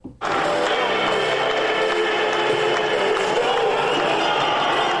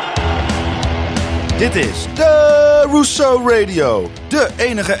Dit is de Rousseau Radio. De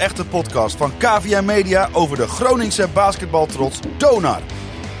enige echte podcast van KVM Media over de Groningse basketbaltrots Donar.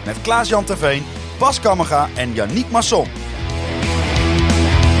 Met Klaas-Jan Terveen, Bas Kammerga en Yannick Masson.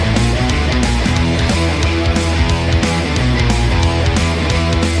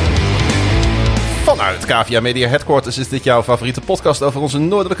 Vanuit KVM Media Headquarters is dit jouw favoriete podcast over onze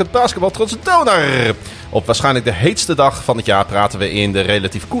noordelijke basketbaltrots Donar. Op waarschijnlijk de heetste dag van het jaar praten we in de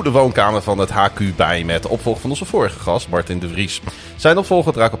relatief koele woonkamer van het HQ bij met de opvolger van onze vorige gast, Martin de Vries. Zijn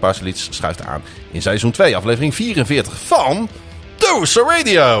opvolger Draco Pasalic schuift aan in seizoen 2, aflevering 44 van de Rousseau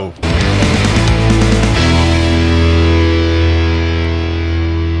Radio.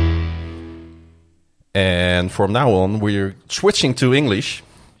 And from now on we're switching to English.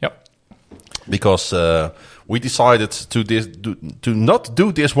 Because we decided to not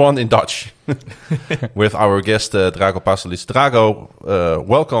do this one in Dutch with our guest Drago Pasalic. Drago,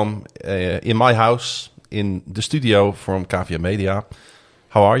 welcome in my house in the studio from KVM Media.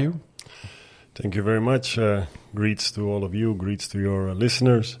 How are you? Thank you very much. Greets to all of you. Greets to your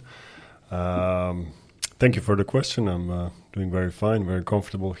listeners. Thank you for the question. I'm doing very fine, very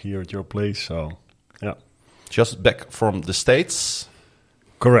comfortable here at your place. So, yeah. Just back from the States?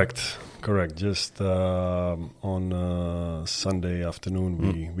 Correct. Just on Sunday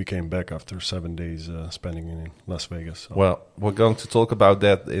afternoon, we came back after 7 days spending in Las Vegas. So. Well, we're going to talk about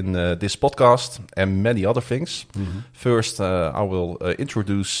that in this podcast and many other things. Mm-hmm. First, I will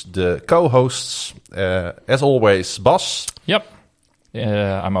introduce the co-hosts. As always, Bas. Yep.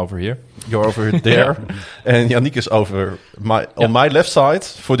 I'm over here. You're over there. And Yannick is over on my left side.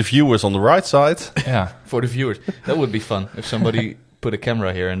 For the viewers on the right side. Yeah, for the viewers. That would be fun if somebody put a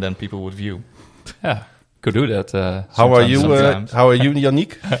camera here and then people would view. Yeah, could do that. How are you? How are you,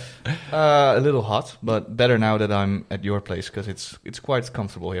 Yannick? A little hot, but better now that I'm at your place because it's quite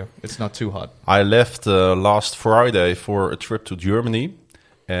comfortable here. It's not too hot. I left last Friday for a trip to Germany,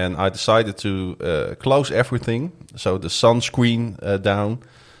 and I decided to close everything, so the sunscreen down.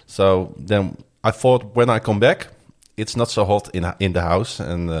 So then I thought when I come back, it's not so hot in the house,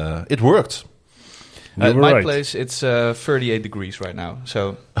 and it worked. At my place, it's 38 degrees right now,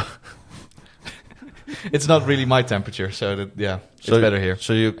 so it's not really my temperature. So it's better here.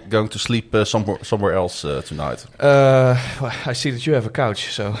 So you're going to sleep somewhere else tonight? Well, I see that you have a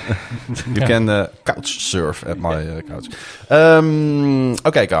couch, so you can couch surf at my couch.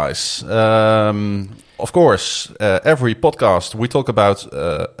 Okay, guys. Of course, every podcast we talk about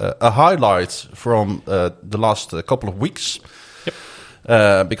a highlight from the last couple of weeks.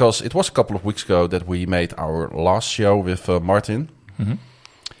 Because it was a couple of weeks ago that we made our last show with Martin.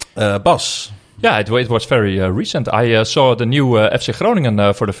 Mm-hmm. Bas. Yeah, it was very recent. I saw the new FC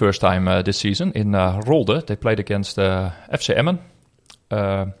Groningen for the first time this season in Rolde. They played against FC Emmen.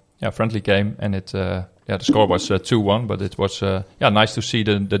 Friendly game, and the score was 2-1. But it was nice to see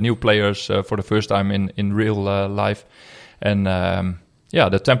the new players for the first time in real life. And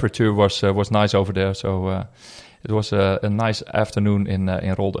the temperature was nice over there. So. It was a nice afternoon in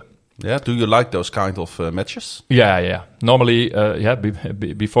Rolde. Yeah, do you like those kind of matches? Yeah. Normally,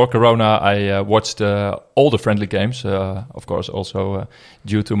 before Corona, I watched all the friendly games. Of course, also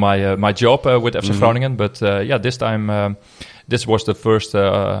due to my job with FC Groningen. But this time, this was the first.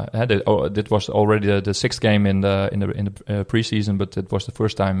 It was already the sixth game in the preseason, but it was the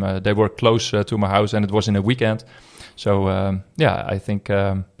first time they were close to my house, and it was in a weekend. So I think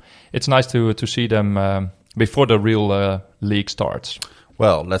it's nice to see them. Before the real league starts.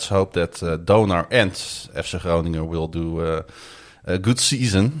 Well, let's hope that Donar and FC Groningen will do a good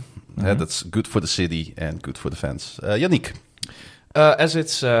season. Mm-hmm. That's good for the city and good for the fans. Yannick? As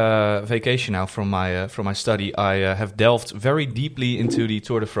it's vacation now from my study, I have delved very deeply into the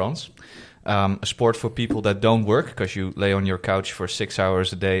Tour de France. A sport for people that don't work, because you lay on your couch for 6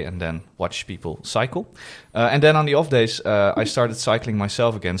 hours a day and then watch people cycle. And then on the off days, I started cycling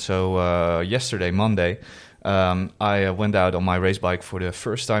myself again. So yesterday, Monday, I went out on my race bike for the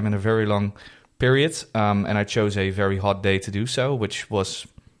first time in a very long period. And I chose a very hot day to do so, which was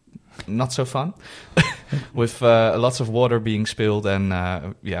not so fun. With lots of water being spilled and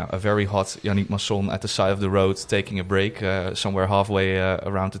a very hot Yannick Masson at the side of the road taking a break somewhere halfway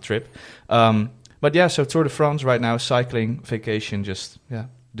around the trip. So Tour de France right now, cycling, vacation, just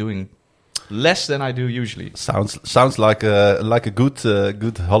doing less than I do usually. Sounds like a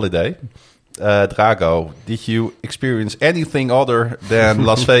good holiday. Drago, did you experience anything other than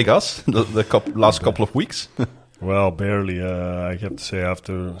Las Vegas the last couple of weeks? Well, barely. I have to say, as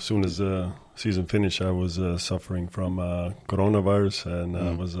soon as the season finished, I was suffering from coronavirus, and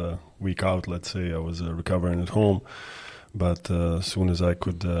I was a week out, let's say. I was recovering at home. But as soon as I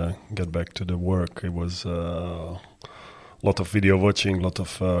could get back to the work, it was a lot of video watching, a lot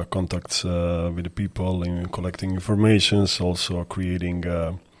of contacts with the people, and collecting informations, also creating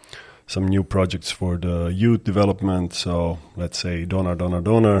some new projects for the youth development. So let's say donor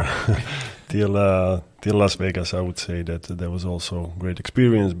till Las Vegas. I would say that was also great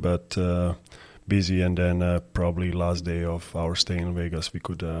experience, but busy. And then probably last day of our stay in Vegas, we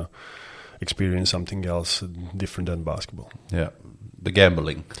could experience something else different than basketball. Yeah, the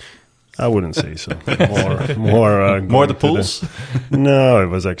gambling. I wouldn't say so. More More the pools? No, it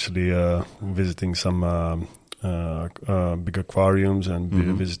was actually visiting some big aquariums and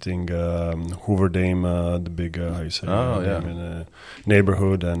visiting Hoover Dam, the big how you say dam in a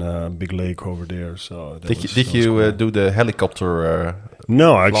neighborhood, and a big lake over there. So that did you do the helicopter?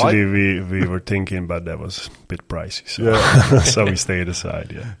 No, actually we were thinking, but that was a bit pricey, so so we stayed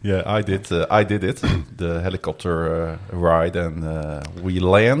aside. Yeah, I did it, the helicopter ride, and we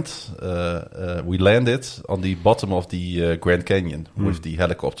landed on the bottom of the Grand Canyon with the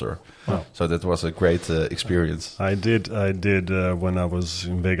helicopter. Wow. So that was a great experience. I did when I was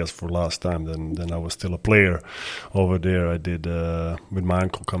in Vegas for last time. Then I was still a player over there. I did with my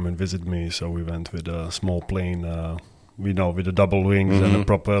uncle come and visit me, so we went with a small plane. With the double wings and a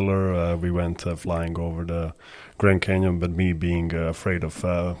propeller. We went flying over the Grand Canyon, but me being afraid of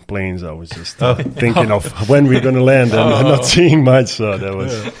planes, I was just thinking of when we're going to land and not seeing much. So that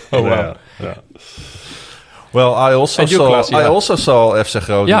was wow. Yeah. Well, I also saw FC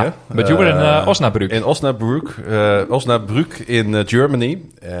Groningen. Yeah, but you were in Osnabrück. In Osnabrück in Germany,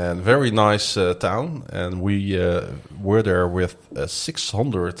 and very nice town. And we were there with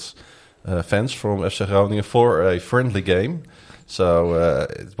 600 fans from FC Groningen for a friendly game. So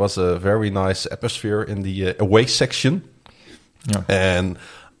it was a very nice atmosphere in the away section. Yeah. And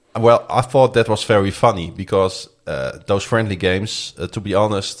well, I thought that was very funny because those friendly games, to be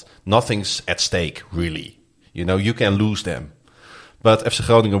honest, nothing's at stake really. You know, you can lose them. But FC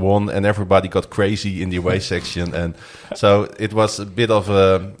Groningen won, and everybody got crazy in the away section, and so it was a bit of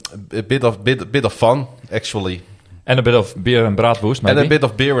fun actually. And a bit of beer and braadwoest, maybe. And a bit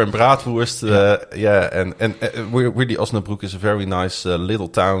of beer and braadwoest, and really Osnabrück is a very nice little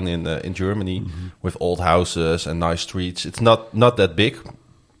town in Germany with old houses and nice streets. It's not that big,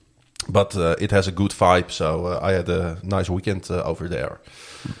 but it has a good vibe. So I had a nice weekend over there.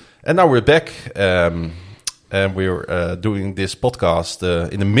 And now we're back, and we're doing this podcast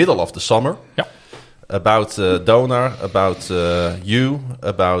in the middle of the summer. Yeah. About Donar, about you,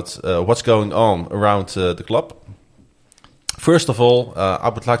 about what's going on around the club. First of all, I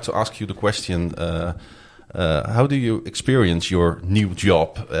would like to ask you the question, how do you experience your new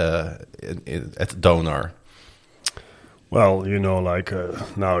job at Donar? Well, you know, like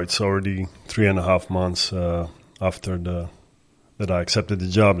now it's already 3.5 months after that I accepted the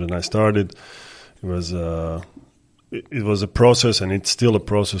job and I started. It was a process, and it's still a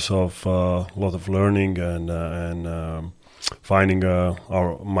process of a lot of learning and finding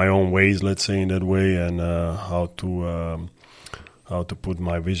my own ways, let's say, in that way, and how to put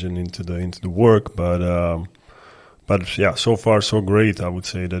my vision into the work. But yeah, so far so great. I would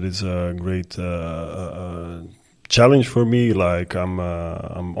say that it's a great challenge for me. Like I'm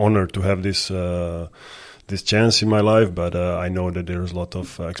honored to have this chance in my life, but I know that there's a lot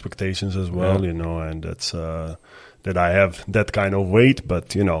of expectations as well, you know, and that's that I have that kind of weight.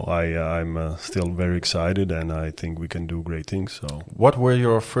 But you know, I'm still very excited, and I think we can do great things. So, what were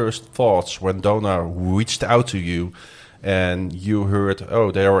your first thoughts when Donar reached out to you, and you heard,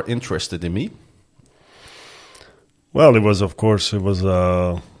 oh, they are interested in me? Well, it was a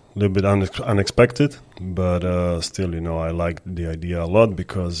little bit unexpected, but still, you know, I liked the idea a lot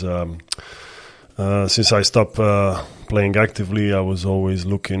because since I stopped playing actively, I was always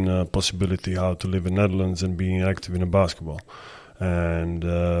looking at possibility how to live in Netherlands and being active in basketball. And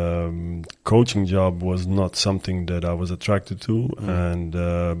coaching job was not something that I was attracted to. And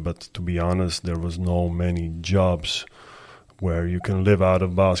but to be honest, there was no many jobs where you can live out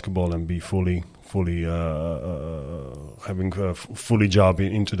of basketball and be fully having a fully job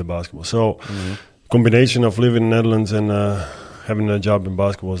into the basketball. So combination of living in Netherlands and having a job in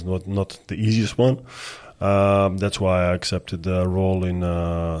basketball was not the easiest one. That's why I accepted the role in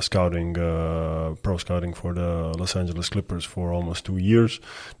scouting, pro scouting for the Los Angeles Clippers for almost 2 years.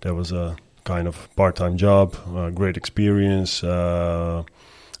 That was a kind of part-time job, great experience.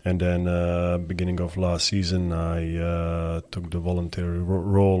 And then beginning of last season, I took the voluntary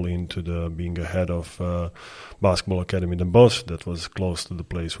role into being a head of basketball academy Den Bosch. That was close to the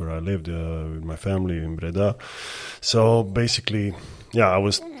place where I lived with my family in Breda. So basically, yeah, I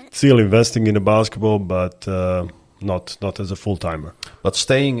was still investing in the basketball, but not as a full timer. But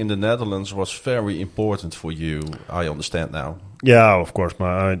staying in the Netherlands was very important for you, I understand now. Yeah, of course.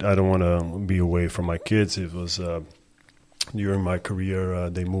 I don't want to be away from my kids. It was during my career,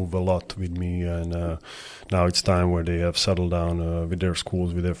 they move a lot with me, and now it's time where they have settled down with their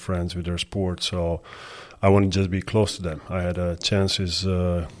schools, with their friends, with their sports. So I want to just be close to them. I had chances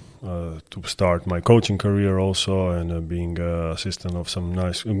to start my coaching career also, and being assistant of some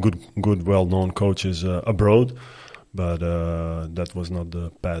nice, good, well-known coaches abroad. But that was not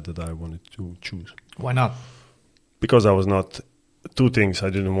the path that I wanted to choose. Why not? Because I was not. Two things: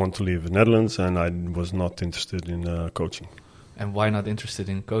 I didn't want to leave the Netherlands, and I was not interested in coaching. And why not interested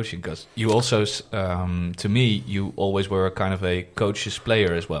in coaching? Because you also, to me, you always were a kind of a coach's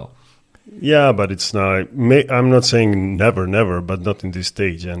player as well. Yeah, but it's not. I'm not saying never, but not in this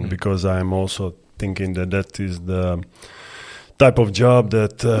stage. And because I'm also thinking that is the type of job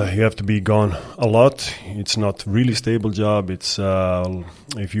that you have to be gone a lot. It's not really stable job. It's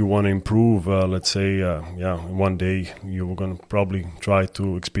if you want to improve, let's say, one day you're going to probably try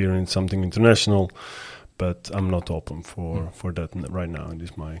to experience something international. But I'm not open for that right now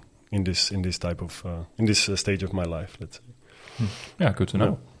in this type of stage of my life. Let's say. Yeah, good to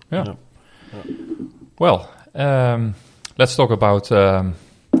know. Yeah. Yeah. Well, let's talk about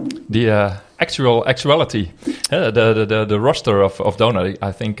the actuality, the roster of Donar.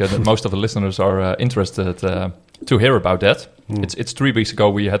 I think that most of the listeners are interested to hear about that. It's 3 weeks ago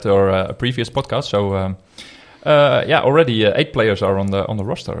we had our previous podcast, so already 8 players are on the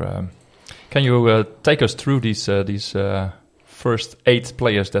roster. Can you take us through these first 8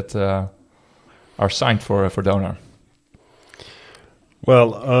 players that are signed for Donar?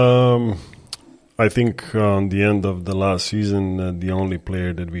 Well, I think on the end of the last season, the only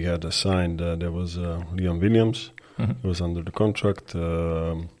player that we had assigned there was Leon Williams. Mm-hmm. He was under the contract.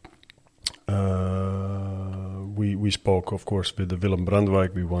 We spoke, of course, with Willem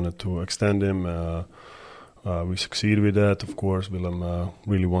Brandwijk. We wanted to extend him. We succeeded with that, of course. Willem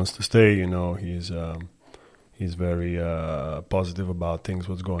really wants to stay. You know, he's very positive about things,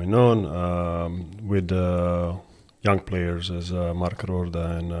 what's going on with young players as Mark Roorda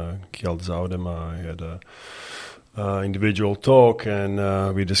and Kjeld Zoudema. I had a individual talk, and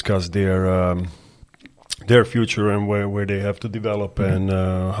we discussed their future and where they have to develop, and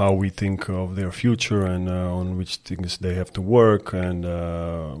how we think of their future, and on which things they have to work, and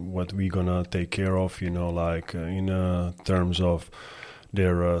what we're gonna take care of, in terms of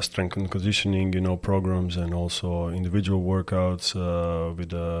their strength and conditioning, programs, and also individual workouts with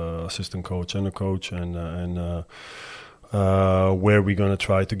the assistant coach and a coach, and where we're gonna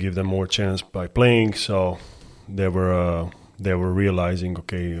try to give them more chance by playing. So they were realizing,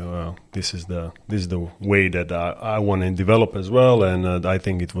 okay, this is the way that I want to develop as well, and I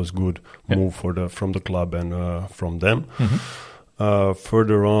think it was good move from the club and from them. Mm-hmm.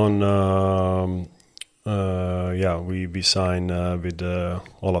 Further on. We signed with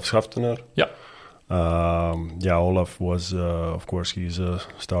Olaf Schaftener. Yeah. Olaf was, of course, he's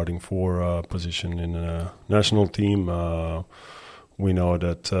starting for position in a national team. We know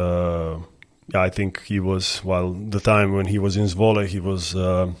that, I think he was, the time when he was in Zwolle, he was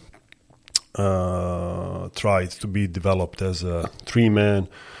tried to be developed as a 3-man.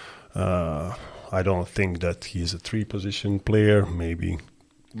 I don't think that he's a 3-position player. Maybe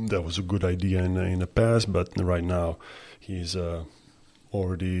that was a good idea in the past, but right now he's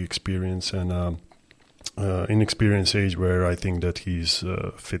already experienced and inexperienced age, where I think that he's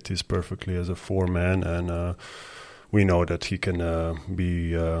fit is perfectly as a 4-man, and we know that he can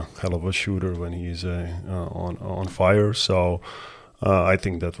be a hell of a shooter when he's on fire. So I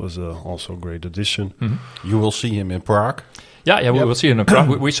think that was also a great addition. Mm-hmm. You will see him in Prague. Yeah, we will see him in Prague.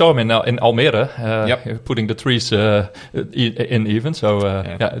 We saw him in Almere, putting the threes in even. So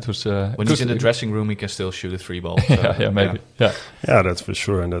it was. When he's in the dressing room, he can still shoot a 3-ball. So, maybe. Yeah, that's for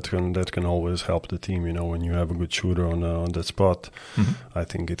sure, and that can always help the team. When you have a good shooter on that spot, I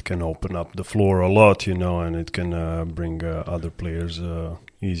think it can open up the floor a lot. And it can bring other players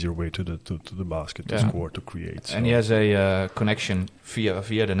easier way to the basket to score, to create. So. And he has a connection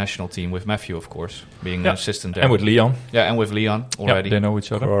via the national team with Matthew, of course, being an assistant there, and with Leon. Yeah, and with Leon already. They know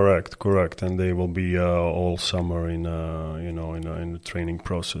each other. Correct, and they will be all summer in the training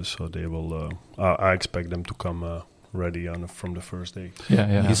process. So they will. I expect them to come ready from the first day.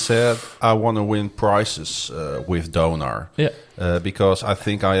 Yeah. He said, "I want to win prizes with Donar. Because I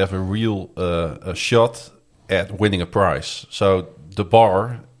think I have a real a shot at winning a prize. So the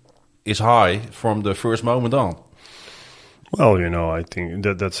bar is high from the first moment on." Well, I think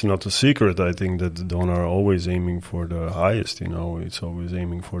that's not a secret. I think that Donar are always aiming for the highest. It's always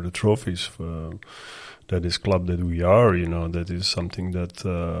aiming for the trophies. That is club that we are. That is something that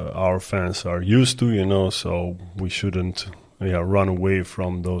our fans are used to. So we shouldn't run away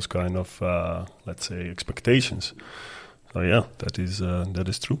from those kind of let's say expectations. So yeah, that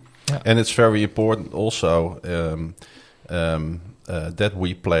is true. Yeah. And it's very important also that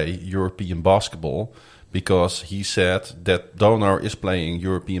we play European basketball, because he said that Donar is playing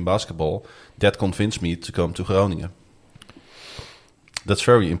European basketball. That convinced me to come to Groningen. That's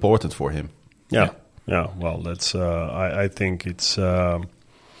very important for him. Yeah. Well, that's. I think it's.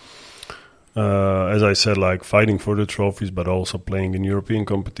 As I said, like fighting for the trophies, but also playing in European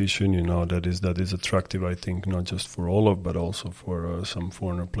competition. That is attractive. I think not just for Olof, but also for some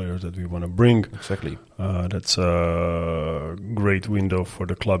foreigner players that we want to bring. Exactly. That's a great window for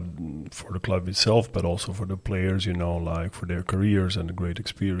the club itself, but also for the players. Like for their careers and a great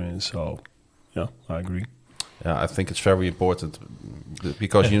experience. So, yeah, I agree. Yeah, I think it's very important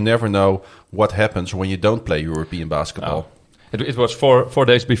because you never know what happens when you don't play European basketball. Oh. It was 4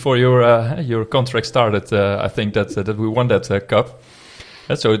 days before your contract started. I think that we won that cup.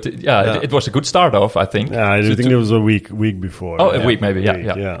 So it was a good start off. I think. Yeah, I think it was a week before. Oh, a week maybe.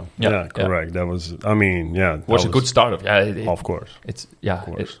 Yeah, correct. That was. I mean, it was a good start off. Yeah, of course. It's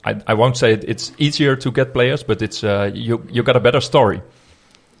I won't say it's easier to get players, but it's you got a better story.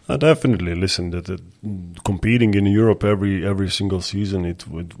 Definitely. Listen, that competing in Europe every single season, it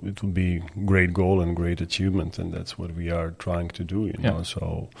would be great goal and great achievement, and that's what we are trying to do.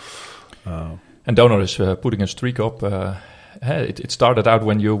 So. And Donar is putting a streak up. It started out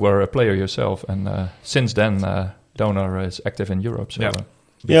when you were a player yourself, and since then, Donar is active in Europe. So.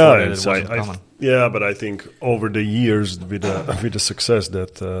 But I think over the years, with the success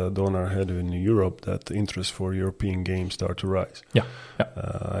that Donar had in Europe, that interest for European games started to rise. Yeah.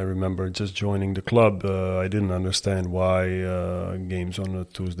 I remember just joining the club. I didn't understand why games on a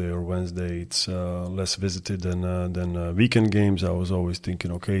Tuesday or Wednesday it's less visited than weekend games. I was always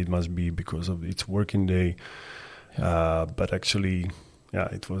thinking, okay, it must be because of its working day. But actually,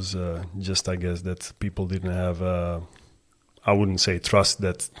 it was just, I guess, that people didn't have. I wouldn't say trust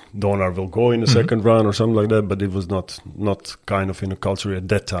that Donar will go in the second round or something like that, but it was not kind of in a culture at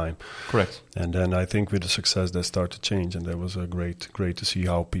that time. Correct. And then I think with the success that started to change, and that was great to see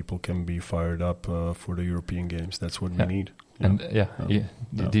how people can be fired up for the European games. That's what we need. And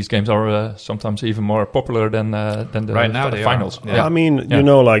these games are sometimes even more popular than the right now finals. I mean,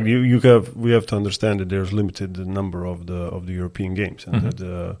 we have to understand that there's limited number of the European games, and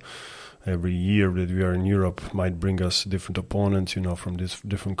that. Every year that we are in Europe might bring us different opponents, from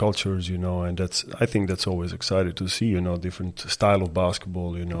different cultures, and I think that's always exciting to see, different style of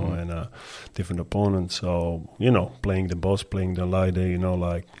basketball, and different opponents. So, playing the Boss, playing the Leiden,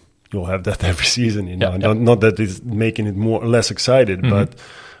 like you'll have that every season, Not that it's making it less excited,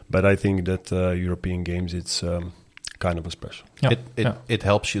 but I think that European games, it's kind of a special. Yeah. It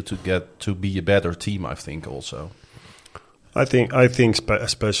helps you to get to be a better team, I think, also. I think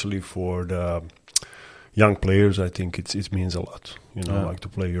especially for the young players, I think it means a lot. Like to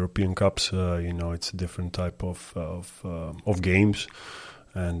play European Cups. It's a different type of games,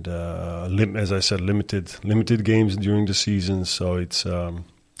 and as I said, limited games during the season. So it's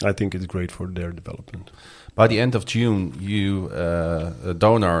I think it's great for their development. By the end of June,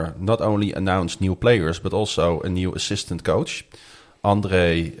 Donar not only announced new players but also a new assistant coach,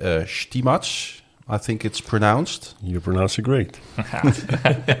 André Stimac. I think it's pronounced. You pronounce it great.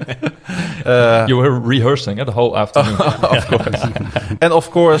 You were rehearsing the whole afternoon. Of course. And of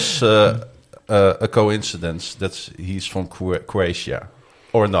course, a coincidence that he's from Croatia,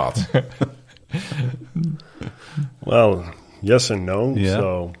 or not? Well, yes and no. Yeah.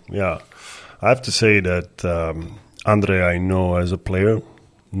 So, I have to say that Andre I know as a player,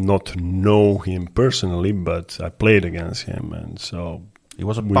 not know him personally, but I played against him, and so... He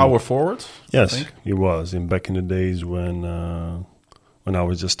was a power forward? Yes, he was. Back in the days when I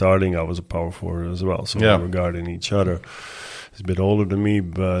was just starting, I was a power forward as well. So we were guarding each other. He's a bit older than me,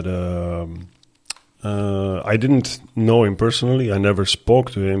 but I didn't know him personally. I never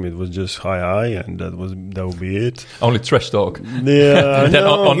spoke to him. It was just hi, and that would be it. Only trash talk. Yeah,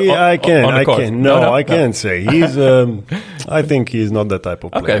 I can't say. He's. I think he's not that type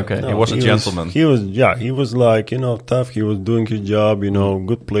of player. Okay. No, he was a gentleman. He was like tough. He was doing his job.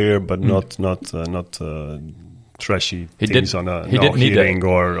 Good player, but not trashy things on a hearing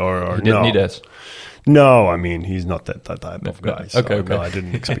or he didn't need that. No, I mean, he's not that type of guy. So, okay. No, I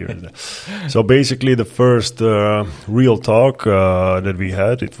didn't experience that. So basically, the first real talk that we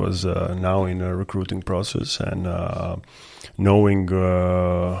had, it was now in a recruiting process. And knowing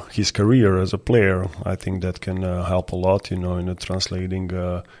his career as a player, I think that can help a lot, in translating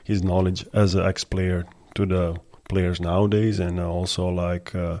his knowledge as an ex-player to the players nowadays. And also,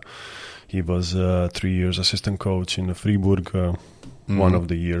 like, he was 3 years assistant coach in Fribourg, one of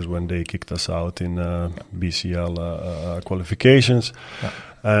the years when they kicked us out in BCL qualifications. Yeah.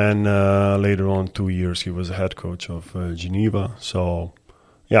 And later on, 2 years, he was a head coach of Geneva. So,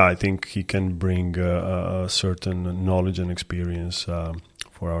 yeah, I think he can bring a certain knowledge and experience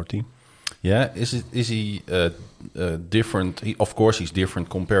for our team. Yeah, is he different? Of course, he's different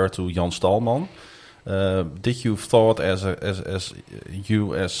compared to Jan Stalman. Did you thought as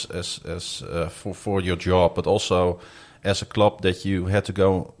for your job, but also as a club, that you had to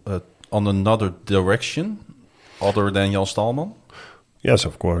go on another direction other than Jan Stalman? Yes,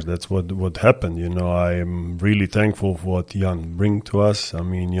 of course. That's what happened. I am really thankful for what Jan brings to us. I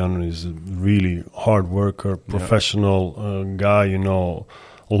mean, Jan is a really hard worker, professional guy,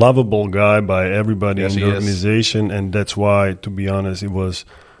 lovable guy by everybody in the organization. And that's why, to be honest, it was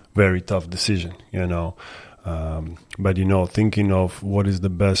very tough decision, But, thinking of what is the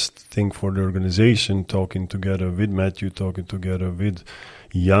best thing for the organization, talking together with Matthew, talking together with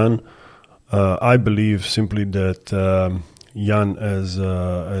Jan, I believe simply that Jan, as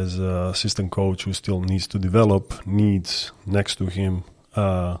a assistant coach who still needs to develop, needs next to him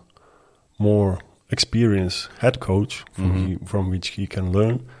more experienced head coach from which he can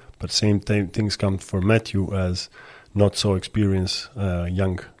learn. But same things come for Matthew as not so experienced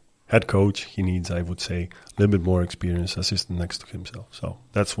young head coach. He needs, I would say, a little bit more experienced assistant next to himself. So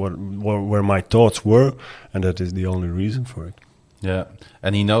that's where my thoughts were, and that is the only reason for it. Yeah,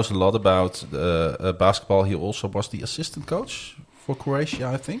 and he knows a lot about basketball. He also was the assistant coach for Croatia,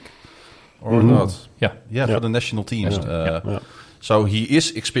 I think, or not? Yeah, for the national teams. So he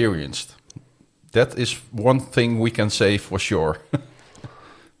is experienced. That is one thing we can say for sure.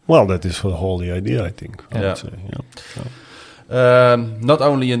 Well, that is the whole idea, I think. I would say. Not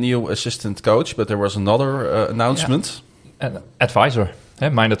only a new assistant coach, but there was another announcement. An advisor,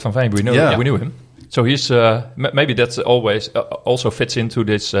 Meindert van Veen. We knew him. So he's maybe that's always also fits into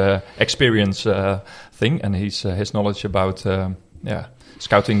this experience thing, and his knowledge about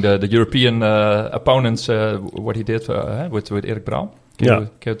scouting the European opponents. What he did with Erik Braal. Can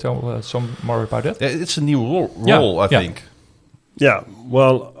you tell some more about that? It's a new role, I think. Yeah,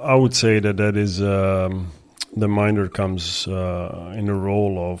 well, I would say that is the Meindert comes in a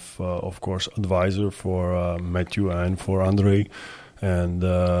role of course, advisor for Matthew and for Andre. And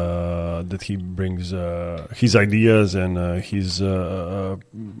that he brings his ideas and his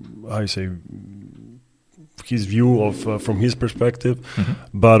view of from his perspective,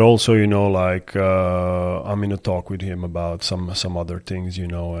 but also I'm in a talk with him about some other things,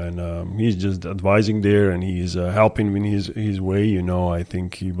 and he's just advising there, and he's helping in his way. I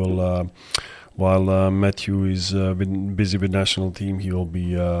think he will. While Matthew is busy with national team, he will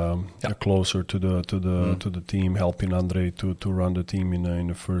be closer to the team, helping Andre to run the team in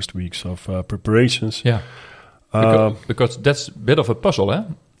the first weeks of preparations. Yeah, because that's a bit of a puzzle, eh?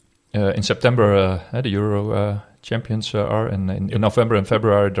 In September, the Euro champions are, and in November and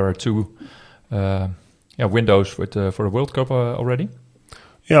February there are two windows for the World Cup already.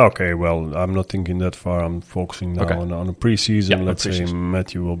 Yeah, okay, well, I'm not thinking that far. I'm focusing now on a preseason. Yeah, Let's say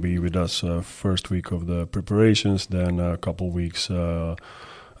Matthew will be with us first week of the preparations, then a couple weeks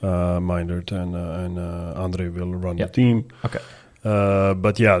Meindert and Andre will run the team. Okay.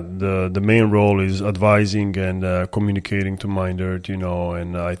 But the main role is advising and communicating to Meindert,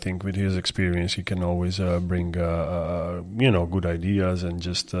 and I think with his experience he can always bring good ideas and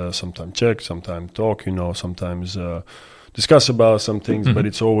just sometimes check, sometimes talk, sometimes discuss about some things, but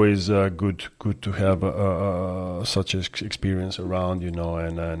it's always good to have such experience around,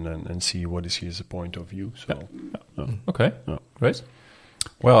 and see what is his point of view. So, okay, great.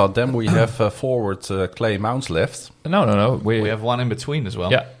 Well, then we have forward Clay Mounts left. No. We have one in between as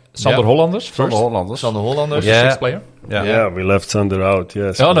well. Yeah, Sander Hollanders first. Sander Hollanders, sixth player. Yeah, we left Sander out.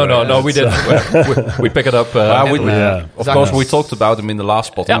 Yes. No, we didn't. we pick it up. Of course, we talked about him in the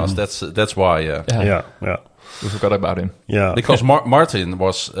last podcast. That's why. Yeah. We forgot about him. Yeah, because Martin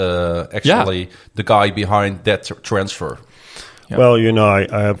was actually the guy behind that transfer. Yeah. Well,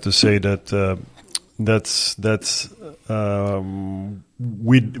 I have to say that that's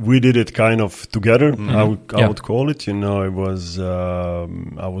we did it kind of together. I would call it. It was I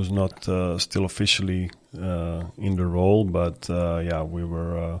was not still officially in the role, but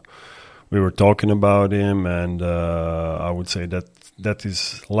we were talking about him, and I would say that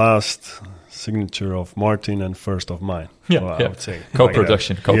his last signature of Martin and first of mine. Yeah, I yeah. would say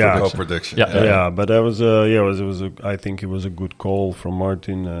Co-production. Co-production. Yeah. But that was it was I think it was a good call from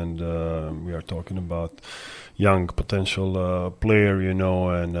Martin, and we are talking about young potential player, you know,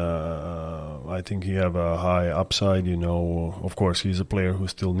 and I think he have a high upside, you know. Of course, he's a player who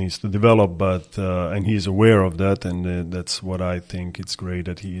still needs to develop, but and he's aware of that, and that's what I think. It's great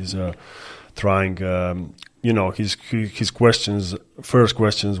that he's trying. You know, his first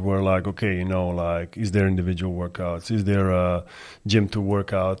questions were like, okay, you know, like, is there individual workouts? Is there a gym to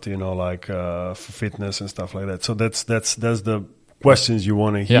work out? You know, like for fitness and stuff like that. So that's the questions you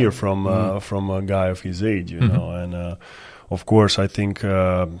want to hear from a guy of his age, you know. And of course, I think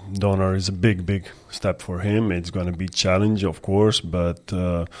Donar is a big step for him. It's going to be challenge, of course, but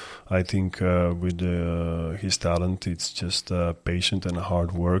I think with his talent, it's just patient and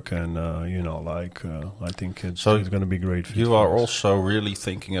hard work, and you know, like I think it's going to be great. You are also really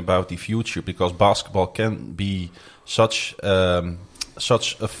thinking about the future, because basketball can be such a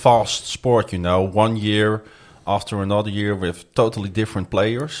fast sport. You know, 1 year after another year with totally different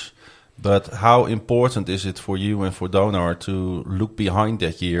players. But how important is it for you and for Donar to look behind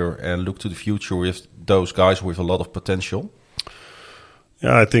that year and look to the future with those guys with a lot of potential?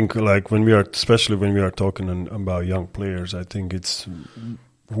 Yeah, I think like especially when we are talking about young players, I think it's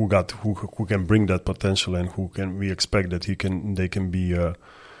who can bring that potential, and we expect that they can be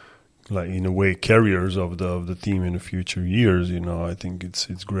like in a way carriers of the team in the future years. You know, I think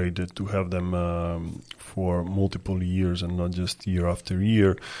it's great to have them for multiple years and not just year after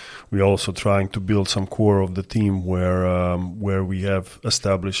year. We're also trying to build some core of the team where we have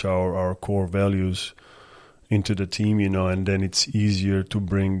established our core values into the team, you know, and then it's easier to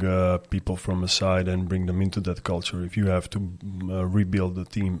bring people from aside and bring them into that culture. If you have to rebuild the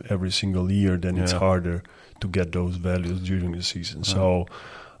team every single year, then it's harder to get those values during the season. So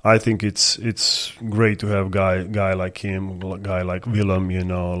I think it's great to have guy like him, a guy like Willem, you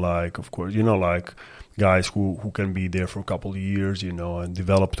know, like, of course, you know, like guys who can be there for a couple of years, you know, and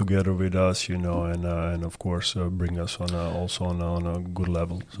develop together with us, you know, and of course bring us also on a good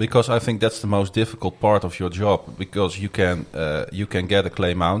level. Because I think that's the most difficult part of your job, because you can get a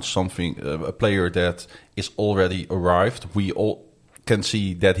Clay Mounts, a player that is already arrived. We all can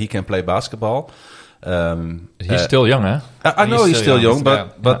see that he can play basketball. He's still young, huh? I know he's still young,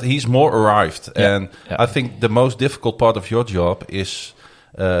 but yeah. he's more arrived. Yeah. And I think the most difficult part of your job is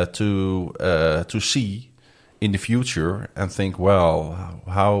to see in the future and think, well,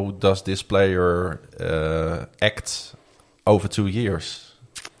 how does this player act over 2 years?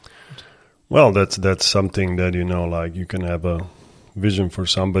 Well, that's something that, you know, like you can have a vision for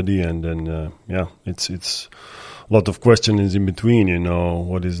somebody, and then it's a lot of questions in between, you know.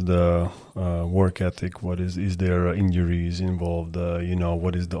 What is the work ethic? What is there injuries involved? You know,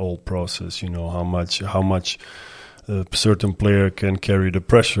 what is the whole process? You know, how much a certain player can carry the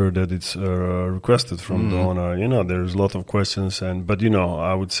pressure that it's requested from the owner. You know, there's a lot of questions, but you know,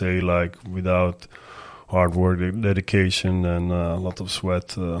 I would say like without hard work, dedication, and a lot of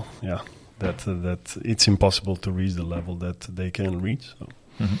sweat, that it's impossible to reach the level that they can reach. So.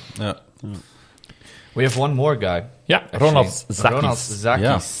 Mm-hmm. Yeah. We have one more guy. Yeah, Ronald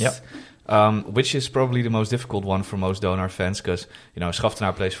Zakis. Yeah. Which is probably the most difficult one for most Donar fans, because, you know,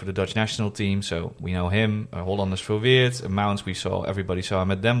 Schaftenaar plays for the Dutch national team, so we know him. Hollanders Verweerd, Mounts, everybody saw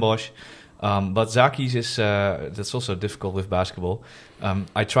him at Den Bosch. But Zakis is, that's also difficult with basketball.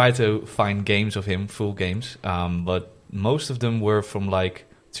 I tried to find games of him, full games, but most of them were from like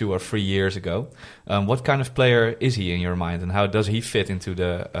 2 or 3 years ago. What kind of player is he in your mind, and how does he fit into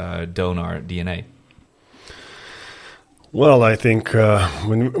the Donar DNA? Well, I think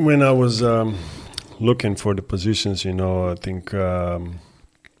when I was looking for the positions, you know, I think that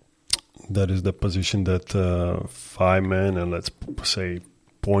is the position that 5-man and let's say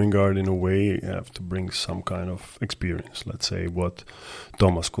point guard in a way have to bring some kind of experience. Let's say what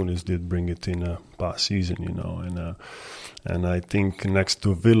Thomas Kunis did bring it in past season, you know, and I think next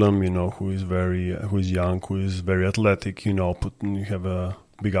to Willem, you know, who is young, who is very athletic, you know, you have a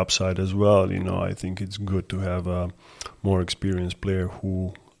big upside as well. You know, I think it's good to have a more experienced player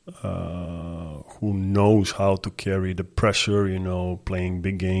who knows how to carry the pressure, you know, playing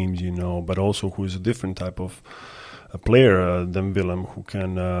big games, you know, but also who is a different type of a player than Willem, who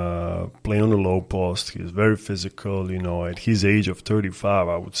can play on the low post. He's very physical. At his age of 35,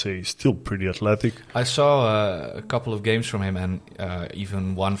 I would say he's still pretty athletic. I saw a couple of games from him, and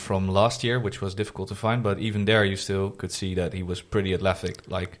even one from last year, which was difficult to find. But even there, you still could see that he was pretty athletic.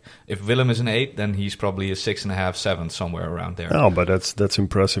 Like, if Willem is an 8, then he's probably a 6.5, 7, somewhere around there. No, but that's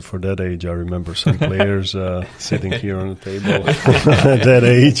impressive for that age. I remember some players sitting here on the table at that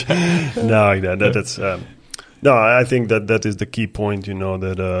age. That's. No, I think that is the key point.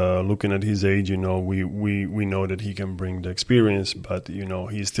 That looking at his age, we know that he can bring the experience, but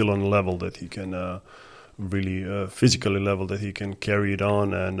he's still on a level that he can really physically level that he can carry it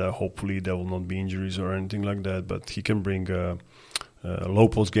on, and hopefully there will not be injuries or anything like that. But he can bring a low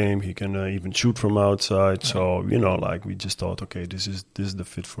post game. He can even shoot from outside. So we just thought, okay, this is the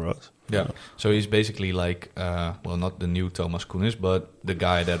fit for us. Yeah. So he's basically like, not the new Thomas Kunis, but the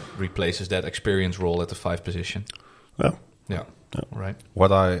guy that replaces that experience role at the 5 position. Yeah. Right.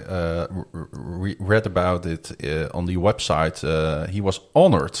 What I read about it on the website, he was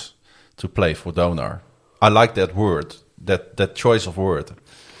honored to play for Donar. I like that word, that choice of word.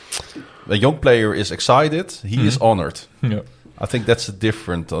 A young player is excited. He is honored. Yeah. I think that's a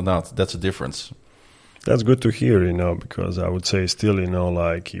difference. That's good to hear, because I would say still,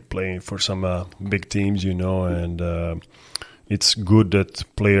 like he playing for some big teams, and it's good that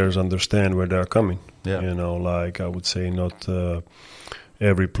players understand where they're coming. Yeah. Like I would say not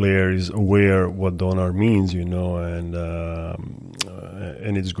every player is aware what Donar means, and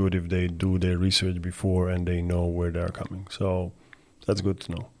it's good if they do their research before and they know where they're coming. So that's good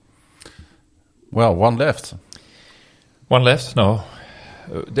to know. Well, one left. No.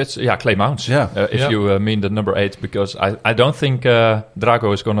 That's Clay Mounts. Yeah. If you mean the number 8, because I don't think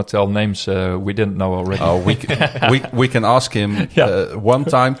Drago is going to tell names we didn't know already. Oh, we can ask him 1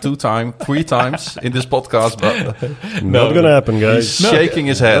 time, 2 times, 3 times in this podcast, but not going to happen, guys. He's shaking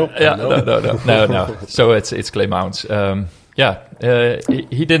his head. No. So it's Clay Mounts.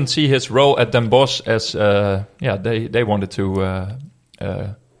 He didn't see his role at Den Bosch as they wanted to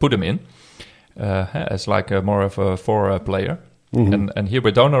put him in as like more of a 4 player. Mm-hmm. And here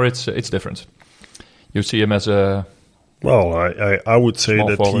with Donar, it's different. You see him as a I would say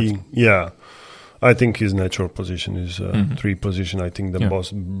that forward. I think his natural position is 3 position. I think the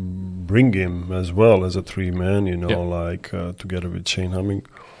boss bring him as well as a 3-man, together with Shane Hamming.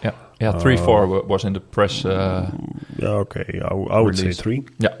 3-4 was in the press. Okay, I would say 3.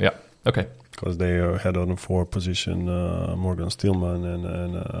 Yeah, okay. Because they had on the 4 position Morgan Stillman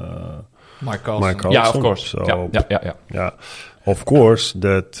and Mike Carlson. Yeah, of course. So, yeah. Of course,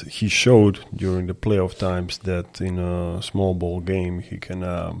 that he showed during the playoff times that in a small ball game he can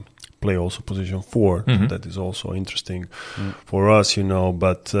play also position 4. Mm-hmm. That is also interesting for us,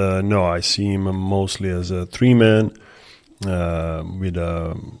 But no, I see him mostly as a 3-man with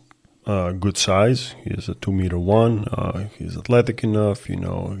a good size. He is a 2'1". He's athletic enough. He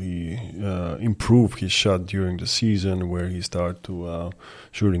improved his shot during the season, where he started to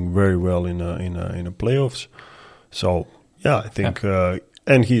shooting very well in a playoffs. So I think,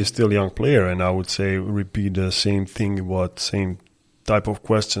 and he is still a young player. And I would say repeat the same thing, same type of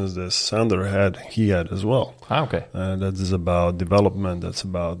questions that Sander had. He had as well. Okay. That is about development. That's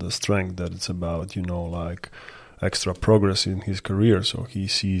about the strength. That it's about like extra progress in his career. So he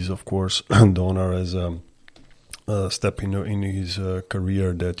sees, of course, Donar as a step in his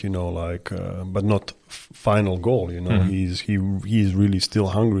career that but not final goal. Mm-hmm. He's really still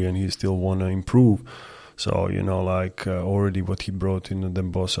hungry and he still want to improve. So already what he brought in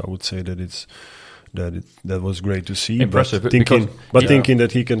Den Bosch, I would say that was great to see. Impressive, thinking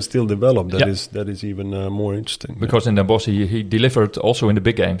that he can still develop, that is even more interesting. Because in Den Bosch he delivered also in the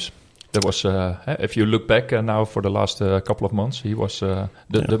big games. There was, if you look back now for the last couple of months, he was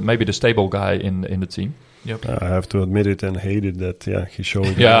maybe the stable guy in the team. Yep. I have to admit it and hate it that he showed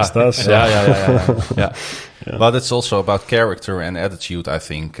against us. So. Yeah. But it's also about character and attitude, I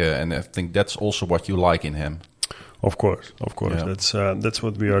think, and I think that's also what you like in him. Of course. Yeah. That's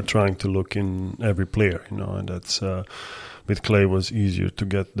what we are trying to look in every player, and that's. With Clay was easier to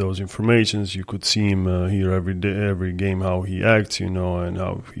get those informations. You could see him here every game, how he acts, and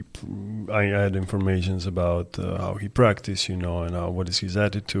how I had informations about how he practice, and what is his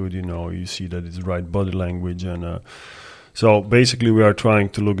attitude, You see that it's right body language, and so basically we are trying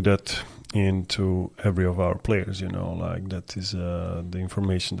to look that into every of our players, that is the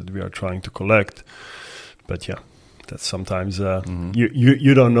information that we are trying to collect. But that's sometimes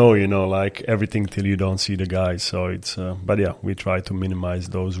you don't know, everything till you don't see the guys. So it's we try to minimize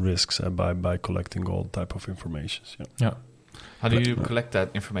those risks by collecting all type of information. Yeah. How do you collect that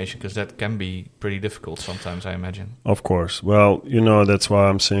information? Because that can be pretty difficult sometimes, I imagine. Of course. Well, that's why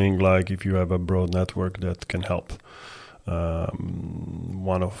I'm saying, like, if you have a broad network, that can help.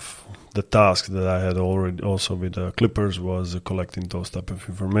 One of the tasks that I had already also with the Clippers was collecting those type of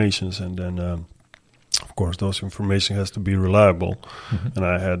informations, and then of course those information has to be reliable. And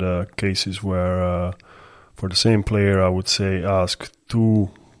I had cases where for the same player I would say ask 2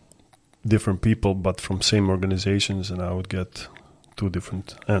 different people but from same organizations, and I would get 2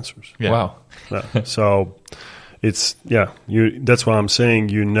 different answers. Yeah. Wow. So it's that's why I'm saying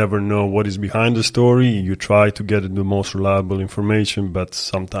you never know what is behind the story. You try to get the most reliable information, but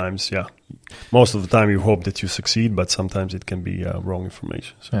sometimes most of the time you hope that you succeed, but sometimes it can be wrong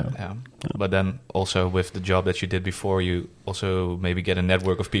information. So. Yeah. But then also with the job that you did before, you also maybe get a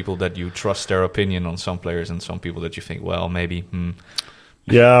network of people that you trust their opinion on some players, and some people that you think, well, maybe.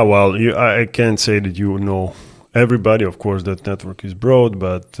 Yeah, well, I can't say that you know everybody. Of course, that network is broad,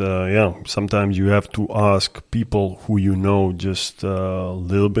 but sometimes you have to ask people who you know just a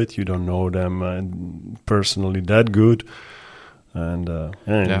little bit. You don't know them personally that good, and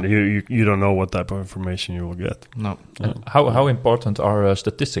you don't know what type of information you will get. No. How important are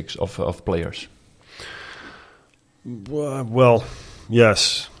statistics of players? Well,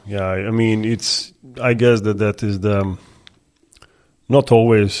 yes, I mean, I guess that is not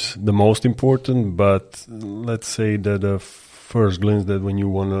always the most important, but let's say that the first glance, that when you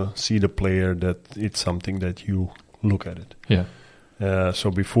want to see the player, that it's something that you look at it. Yeah.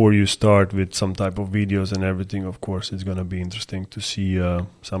 So before you start with some type of videos and everything, of course, it's going to be interesting to see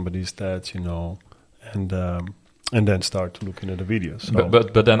somebody's stats, and then start looking at the videos. So.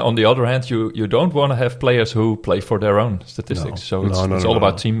 But then on the other hand, you don't want to have players who play for their own statistics. It's all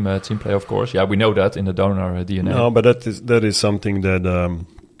about team play, of course. Yeah, we know that in the donor DNA. No, but that is something that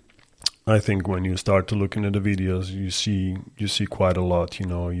I think when you start to looking at the videos, you see quite a lot.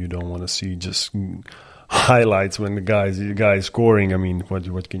 You don't want to see just highlights when the guy is scoring. I mean,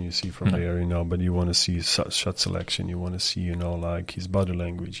 what can you see from there? But you want to see shot selection. You want to see like his body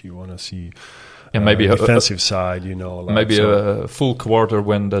language. You want to see. And maybe defensive side, maybe a full quarter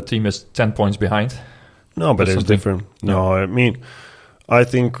when the team is 10 points behind. No, but it's different. No, I mean, I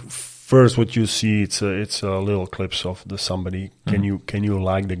think first what you see, it's a little clips of somebody. Can you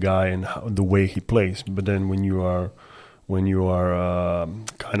like the guy and the way he plays? But then when you are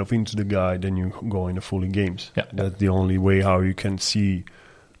kind of into the guy, then you go into fully games. Yeah. That's the only way how you can see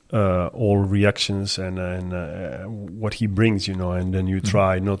all reactions and what he brings, and then you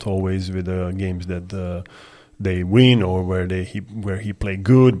try not always with the games that they win or where he play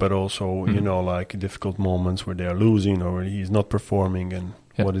good, but also like difficult moments where they are losing or he's not performing, and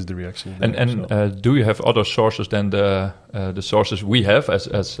what is the reaction? Do you have other sources than the sources we have as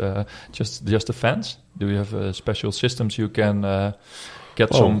just the fans? Do you have special systems you can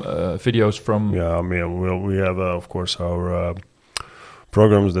get some videos from? Yeah, I mean, we have of course our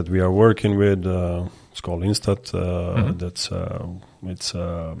programs that we are working with. It's called Instat.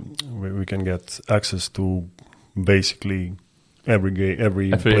 We can get access to basically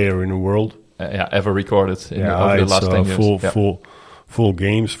every player in the world. Ever recorded over the last 10 years. Full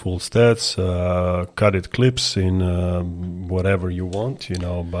games, full stats, cut clips in whatever you want,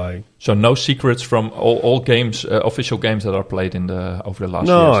 So no secrets from all games, official games that are played over the last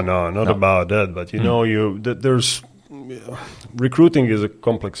years? No, not about that. But there's recruiting is a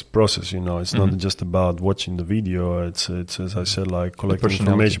complex process. It's not just about watching the video. It's as I said, like collecting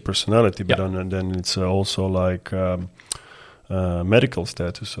information, personality, but then it's also like medical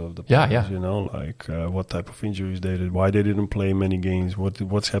status of the players. Like what type of injuries they did, why they didn't play many games,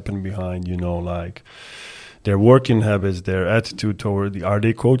 what's happened behind. Like their working habits, their attitude toward are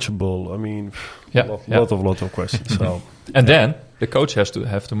they coachable? I mean, lot of questions. So and then the coach have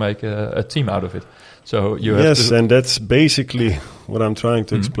to make a team out of it. So you have and that's basically what I'm trying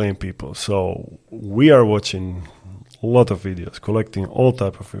to explain people. So we are watching a lot of videos, collecting all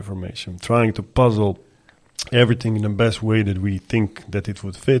type of information, trying to puzzle everything in the best way that we think that it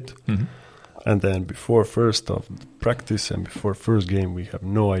would fit. And then before first of practice and before first game, we have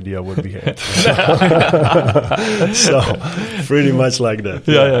no idea what we had. So pretty much like that.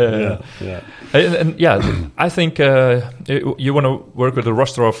 Yeah. And I think you want to work with a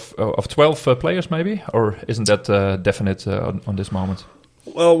roster of 12 players, maybe, or isn't that definite on this moment?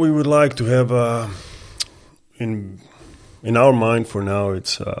 Well, we would like to have in our mind for now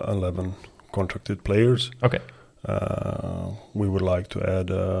it's 11 contracted players. Okay. We would like to add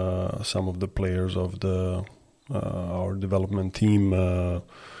some of the players of our development team,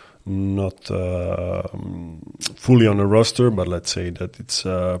 not fully on the roster, but let's say that it's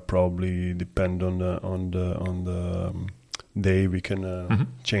probably depend on the day we can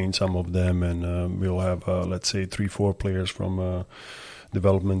change some of them, and we'll have let's say 3-4 players from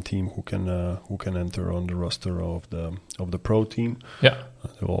development team who can enter on the roster of the pro team. Yeah.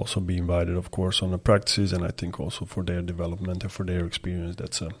 They will also be invited, of course, on the practices, and I think also for their development and for their experience,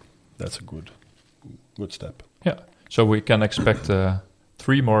 that's a good step. Yeah. So we can expect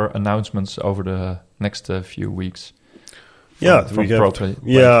 3 more announcements over the next few weeks. We have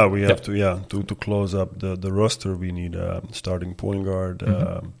to close up the roster. We need a starting point guard.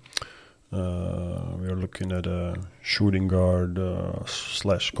 We are looking at a shooting guard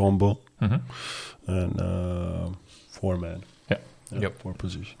 / combo and 4-man. For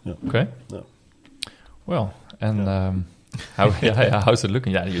position. Yeah. Okay. Yeah. Well, and how's it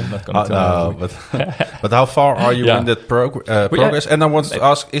looking? Yeah, you're not going to tell me. But how far are you in that progress? And I want to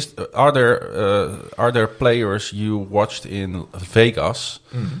ask: are there players you watched in Vegas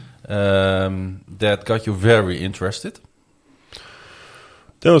that got you very interested?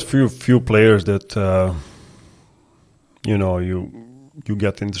 There was few players that you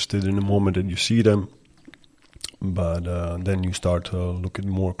get interested in the moment that you see them, but then you start to look at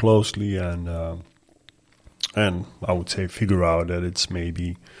more closely and I would say figure out that it's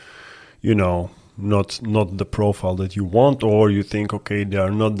maybe not the profile that you want, or you think, okay, they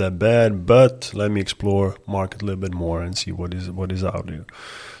are not that bad, but let me explore market a little bit more and see what is out there.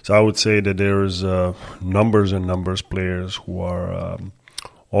 So I would say that there is numbers and numbers players who are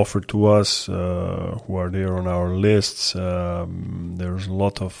offered to us, who are there on our lists. There's a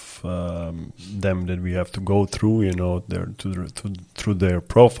lot of them that we have to go through, through their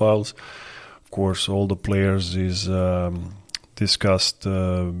profiles. Of course, all the players is discussed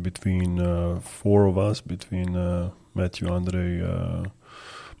between 4 of us, between Matthew, Andre,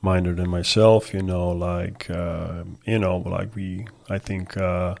 Meinert, and myself. I think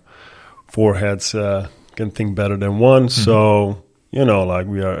 4 heads can think better than one. So. We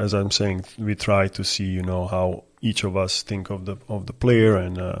are, as I'm saying, we try to see, how each of us think of the player,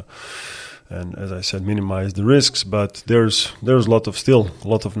 and as I said, minimize the risks. But there's still a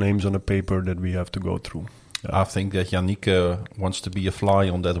lot of names on the paper that we have to go through. I think that Yannick wants to be a fly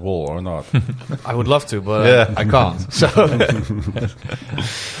on that wall, or not? I would love to, but I can't. So,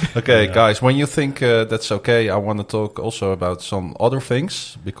 okay, guys, when you think that's okay, I want to talk also about some other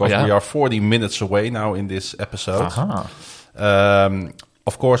things, because we are 40 minutes away now in this episode.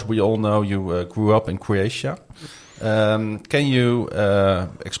 Of course, we all know you grew up in Croatia. Can you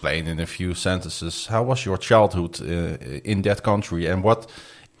explain in a few sentences how was your childhood in that country, and what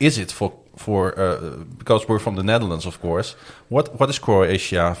is it for because we're from the Netherlands, of course. What is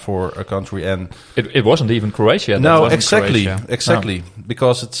Croatia for a country? And it wasn't even Croatia. No, exactly,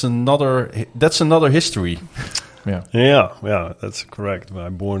 because that's another history. Yeah, that's correct.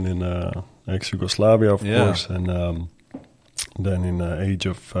 I'm born in ex-Yugoslavia, of course, and. Then in the age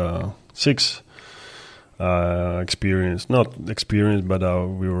of 6, but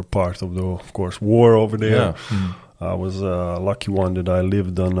we were part of the, of course, war over there. Yeah. I was a lucky one that I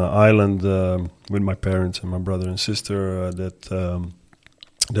lived on an island with my parents and my brother and sister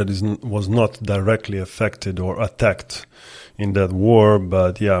was not directly affected or attacked in that war.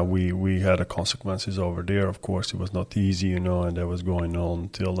 But we had the consequences over there. Of course, it was not easy, and that was going on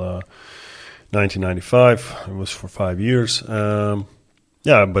until 1995. It was for 5 years.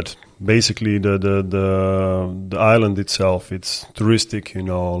 But basically the island itself, it's touristic,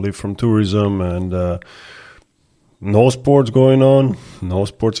 live from tourism, and no sports going on, no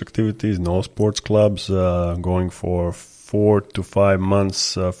sports activities, no sports clubs, going for 4 to 5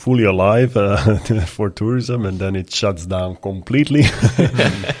 months fully alive for tourism, and then it shuts down completely.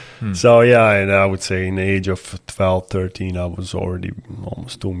 So, and I would say in the age of 12, 13, I was already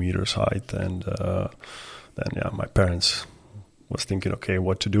almost 2 meters height. And then, my parents was thinking, okay,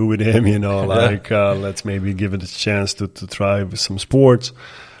 what to do with him, let's maybe give it a chance to try with some sports.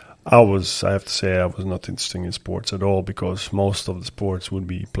 I have to say, I was not interested in sports at all, because most of the sports would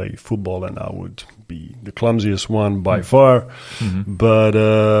be play football, and I would be the clumsiest one by far. Mm-hmm. But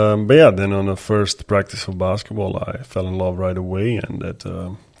then on the first practice of basketball, I fell in love right away, and that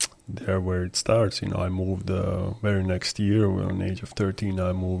there where it starts. I moved very next year, on the age of 13,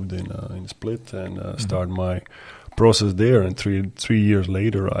 I moved in Split and started my process there, and three years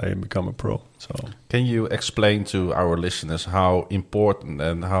later I become a pro. So can you explain to our listeners how important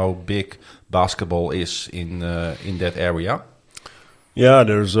and how big basketball is in that area? Yeah,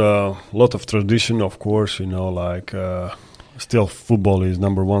 there's a lot of tradition, of course. Still football is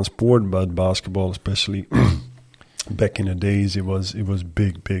number one sport, but basketball, especially back in the days, it was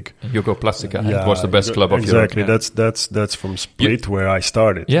big. Jugoplastica, it was the best club of Europe. Europe. Exactly, that's from Split where I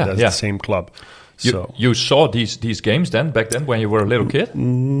started. That's the same club. You saw these games back then when you were a little kid?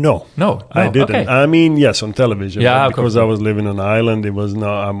 No, I didn't. Okay. I mean, yes, on television. Yeah, because I was living on an island. It was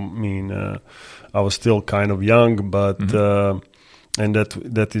no. I mean, I was still kind of young, but and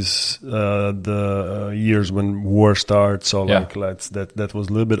that is the years when war starts. So that was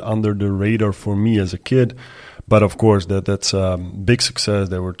a little bit under the radar for me as a kid. But of course, that's a big success.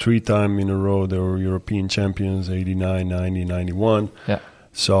 They were 3 times in a row. They were European champions, 89, 90, 91. Yeah.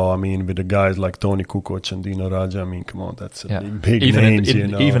 So, I mean, with the guys like Tony Kukoc and Dino Raja, I mean, come on, that's big even names,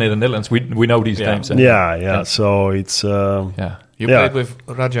 Even in the Netherlands, we know these names. Yeah. So it's... You played with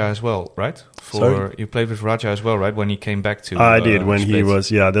Raja as well, right? Sorry? You played with Raja as well, right? When he came back to... I did, when Split. he was...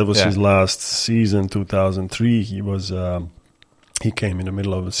 that was his last season, 2003. He was... he came in the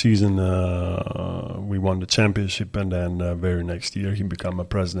middle of the season. We won the championship, and then very next year he became a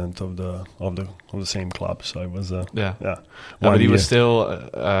president of the same club. So it was but he was still.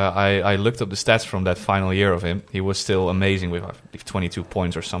 I looked up the stats from that final year of him. He was still amazing with I believe 22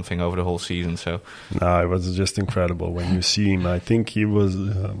 points or something over the whole season. So it was just incredible when you see him. I think he was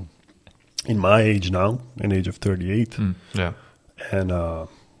in my age now, an age of 38. And.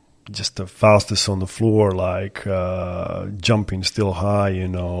 Just the fastest on the floor, like jumping still high,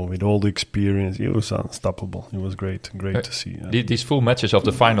 with all the experience. It was unstoppable. It was great to see. These full matches of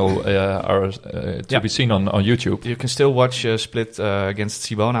the final are to be seen on YouTube. You can still watch Split against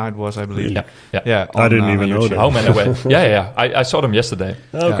Cibona, it was, I believe. Yeah. I didn't even know that. Home and away. Yeah. I saw them yesterday.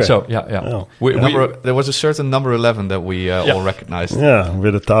 Okay. So, there was a certain number 11 that we all recognized. Yeah,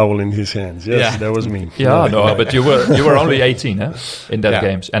 with a towel in his hands. Yes, that was me. But you were only 18 in that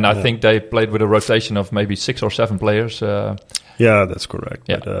games. And I think they played with a rotation of maybe 6 or 7 players. Yeah, that's correct.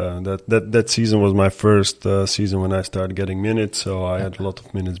 Yeah. But, that season was my first season when I started getting minutes, so I had a lot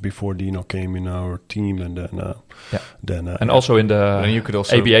of minutes before Dino came in our team, and then and also in the you could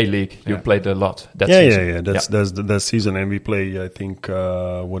also, ABA league, you played a lot. That season. That's that season, and we play, I think,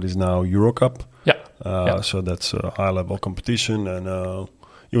 what is now Eurocup. So that's a high level competition, and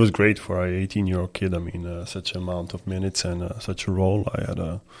it was great for an 18-year-old kid. I mean, such amount of minutes and such a role.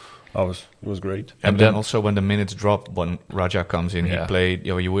 It was great. And then also when the minutes drop, when Raja comes in, he played,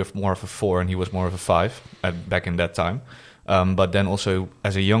 you were more of a 4 and he was more of a 5 back in that time. But then also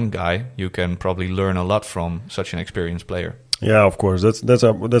as a young guy, you can probably learn a lot from such an experienced player. Yeah, of course.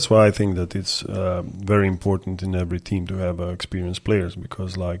 That's why I think that it's very important in every team to have experienced players,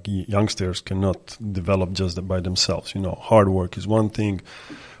 because like youngsters cannot develop just by themselves. Hard work is one thing,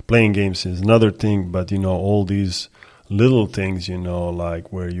 playing games is another thing, but all these little things,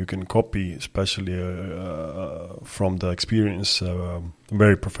 like where you can copy, especially from the experience,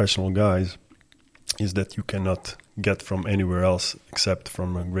 very professional guys, is that you cannot get from anywhere else except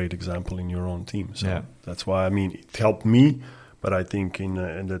from a great example in your own team. So that's why, I mean, it helped me, but I think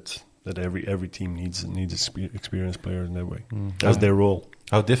that every team needs experienced players in that way. That's their role.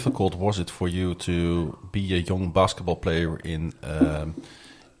 How difficult was it for you to be a young basketball player in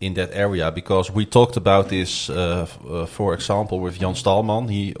that area? Because we talked about this, for example, with Jan Stalman.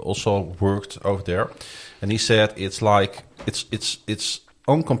 He also worked over there, and he said it's like it's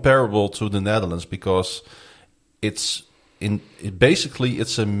uncomparable to the Netherlands, because basically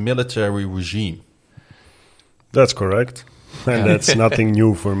it's a military regime. That's correct, and that's nothing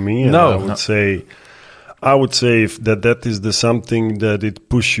new for me. And I would say if that is something that it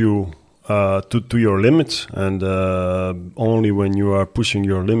push you to your limits, and only when you are pushing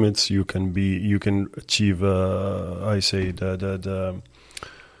your limits you can achieve the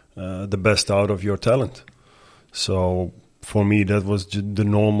best out of your talent. So for me that was the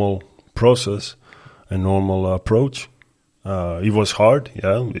normal process, a normal approach. It was hard,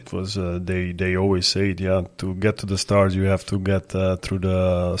 it was they always say to get to the stars you have to get through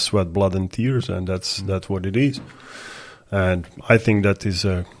the sweat, blood and tears, and that's what it is. And I think that is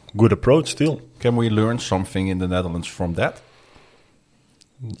a good approach still. Can we learn something in the Netherlands from that?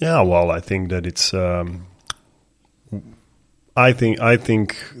 Yeah, well, I think that it's. I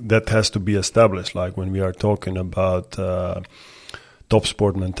think that has to be established. Like when we are talking about top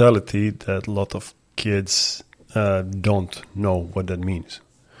sport mentality, that a lot of kids don't know what that means.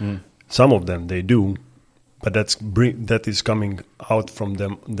 Some of them they do, but that is coming out from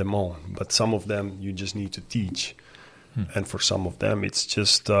them own. But some of them you just need to teach. And for some of them, it's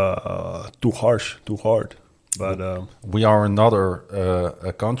just too harsh, too hard. But we are another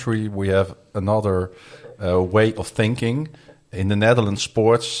country. We have another way of thinking. In the Netherlands,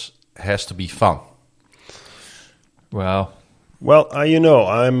 sports has to be fun. Well,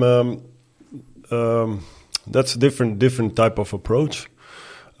 I'm. That's a different type of approach.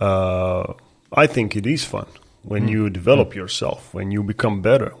 I think it is fun. when you develop yourself, when you become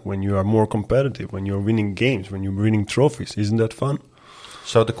better, when you are more competitive, when you're winning games, when you're winning trophies. Isn't that fun?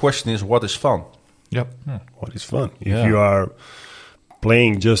 So the question is, what is fun? Yep. What is fun? If you are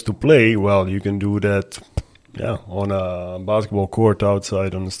playing just to play, well, you can do that, on a basketball court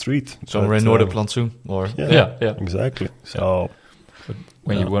outside on the street. Somewhere in Noorderplantsoen or Yeah. Exactly. So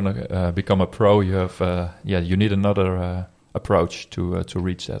When you want to become a pro, you have you need another approach to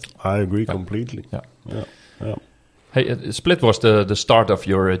reach that. I agree completely. Yeah. Yeah. Hey, Split was the start of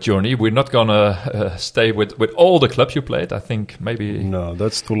your journey. We're not gonna stay with all the clubs you played. I think maybe No,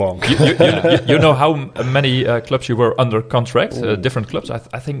 that's too long. you know how many clubs you were under contract, different clubs.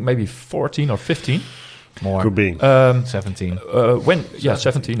 I think maybe 14 or 15. more. Could be. 17.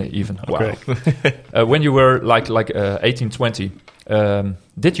 17 even. Okay. Wow. When you were like 18, 20,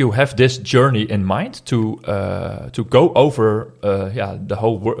 did you have this journey in mind to go over the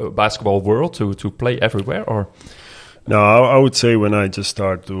whole basketball world to play everywhere, or? No, I would say when I just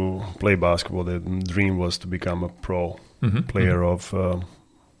started to play basketball, the dream was to become a pro player of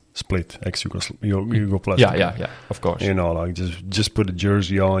Split, ex-Yugoslavia. Yeah, of course. You know, like just put a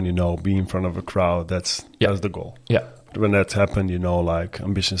jersey on, be in front of a crowd. That's the goal. Yeah. But when that happened, like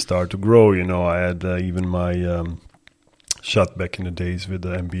ambitions started to grow. I had even my shot back in the days with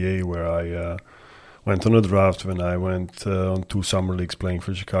the NBA, where I went on a draft when I went on 2 summer leagues playing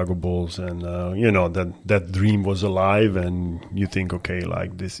for Chicago Bulls, and that dream was alive, and you think, okay,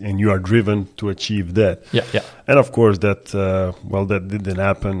 like this, and you are driven to achieve that. Yeah. And of course that that didn't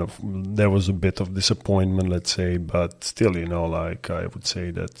happen. There was a bit of disappointment, let's say, but still, like I would say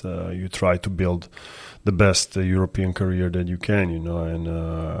that you try to build the best European career that you can, and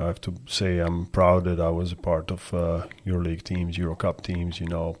I have to say I'm proud that I was a part of EuroLeague teams, Eurocup teams,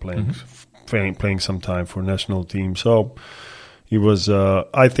 playing some time for national team. So it was,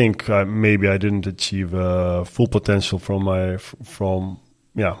 I think maybe I didn't achieve full potential from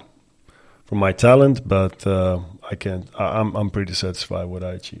my talent, but I'm pretty satisfied with what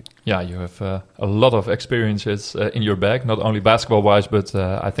I achieved. Yeah, you have a lot of experiences in your bag, not only basketball-wise, but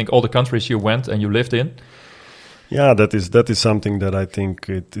I think all the countries you went and you lived in. Yeah, that is something that I think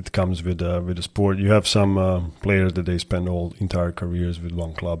it comes with the sport. You have some players that they spend all entire careers with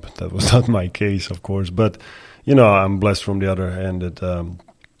one club. That was not my case, of course. But, I'm blessed from the other hand that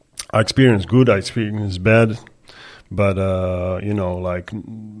I experienced good, I experienced bad. But, like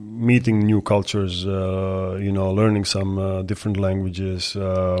meeting new cultures, learning some different languages,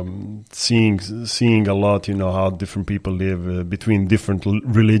 seeing a lot, how different people live between different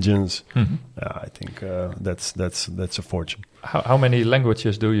religions. Mm-hmm. I think that's a fortune. How many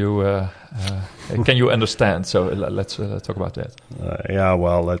languages do you can you understand? So let's talk about that.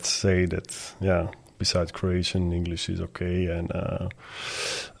 Let's say that, besides Croatian, English is okay, and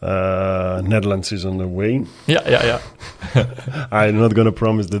Netherlands is on the way. Yeah. I'm not going to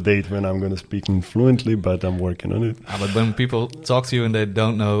promise the date when I'm going to speak fluently, but I'm working on it. But when people talk to you and they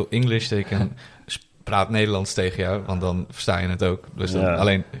don't know English, they can praat Nederlands tegen jou, want dan versta je het ook. Dus dan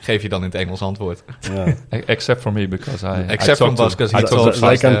alleen geef je dan in het Engels antwoord. Except for me, because I from Bas, because he talks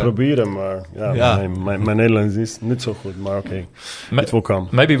fast. I can proberen, maar mijn Nederlands is niet zo goed, maar okay. It will come.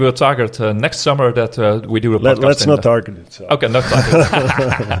 Maybe we'll target next summer that we do a podcast. Let's not target it. So. Okay, not target.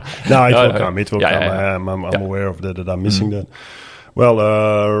 No, it will come. It will come. I'm aware of that I'm missing that. Well,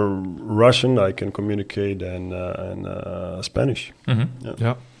 Russian I can communicate, and Spanish.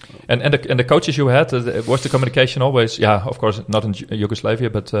 Yeah. And the coaches you had, was the communication always? Yeah, of course, not in Yugoslavia,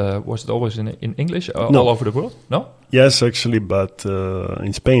 but was it always in English all over the world? No. Yes, actually, but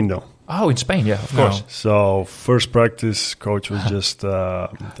in Spain, though. Oh, in Spain, yeah, of course. So first practice coach was just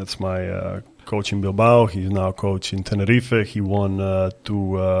that's my coach in Bilbao. He's now coach in Tenerife. He won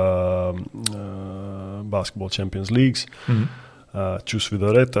 2 basketball Champions Leagues. Mm-hmm. Chus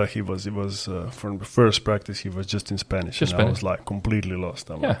Vidoreta, he was from the first practice he was just in Spanish, I was like completely lost.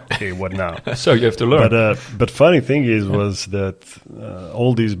 I'm like, okay, what now? So you have to learn. But funny thing was that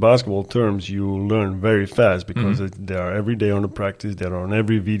all these basketball terms you learn very fast because they are every day on the practice, they're on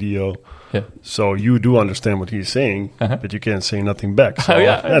every video. Yeah. So you do understand what he's saying, but you can't say nothing back. So,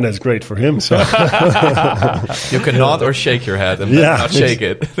 and that's great for him. So you can nod or shake your head and not shake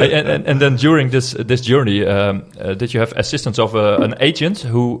it. And then during this journey, did you have assistance of an agent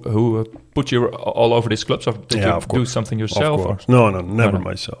who put you all over these clubs, or did you do something yourself? Of course. No, never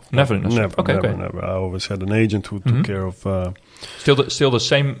myself. Never. Okay. Never. I always had an agent who took care of. Still the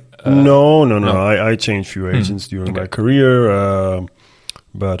same. No. I changed few agents during my career.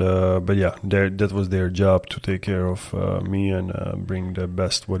 But yeah, that was their job to take care of me and bring the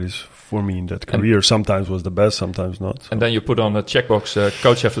best what is for me in that career. Sometimes was the best, sometimes not. So. And then you put on a checkbox,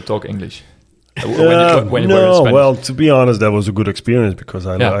 coach have to talk English. when you were in Spanish? Well, to be honest, that was a good experience because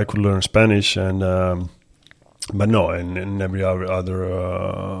Yeah. I could learn Spanish, and but no, in every other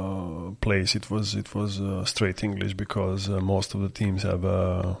place it was straight English because most of the teams have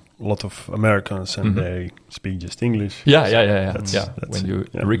a lot of Americans and they speak just English. Yeah. That's When it. you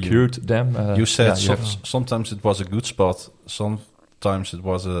Yeah. recruit them, You said you have- sometimes it was a good spot, sometimes it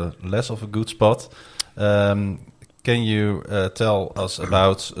was a less of a good spot. Can you tell us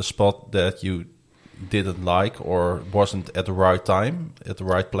about a spot that you didn't like or wasn't at the right time, at the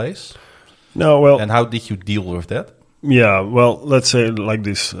right place? No, well, And how did you deal with that? yeah, well, let's say like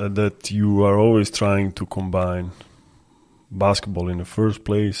this, that you are always trying to combine basketball in the first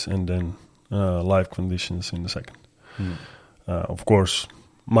place and then life conditions in the second. Of course,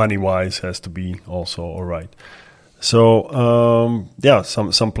 money-wise has to be also all right. So,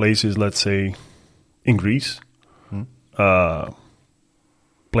 some places, let's say in Greece,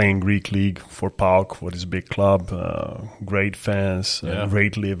 playing Greek League for PAOK, for this big club, great fans,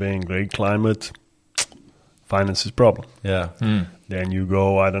 great living, great climate, finance is problem. Yeah. Then you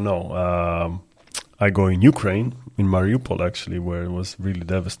go, I don't know, I go in Ukraine, in Mariupol actually, where it was really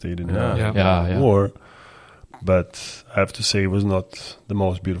devastated in the war. But I have to say it was not the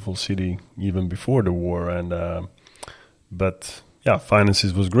most beautiful city even before the war. And but yeah,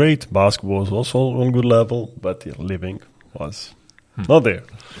 finances was great. Basketball was also on good level, but living was not there.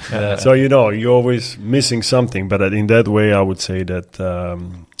 So you're always missing something. But in that way, I would say that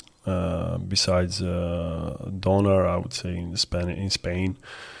besides Donar, I would say in Spain,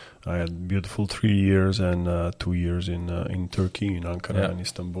 I had beautiful 3 years and 2 years in Turkey, in Ankara and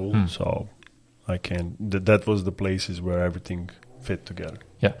Istanbul. So I can. That was the places where everything fit together.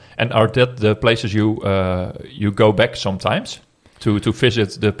 Yeah, and are that the places you go back sometimes to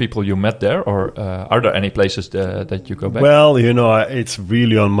visit the people you met there, or are there any places that you go back? Well, it's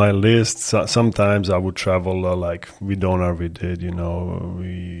really on my list. Sometimes I would travel, like with Donar we did.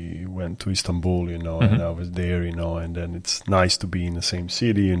 We went to Istanbul, and I was there, and then it's nice to be in the same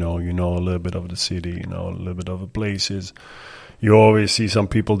city. You know a little bit of the city, a little bit of the places. You always see some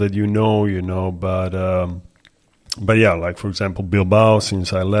people that but yeah, like for example Bilbao.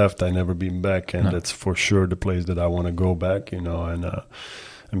 Since I left, I never been back, and that's for sure the place that I want to go back, and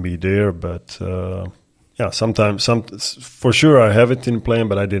be there. But sometimes for sure I have it in plan,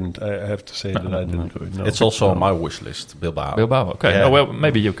 but I didn't. I have to say that I didn't do it. No. It's also on my wish list, Bilbao. Okay. Yeah. Oh, well,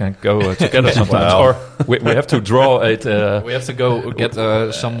 maybe you can go together sometimes, or we have to draw it. We have to go get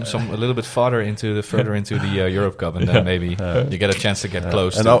some a little bit further into the Europe Cup, and then maybe you get a chance to get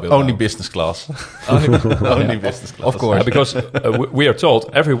close. And to Bilbao. only business class. Only business class. Of course, because we are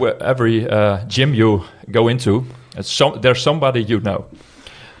told every gym you go into, there's somebody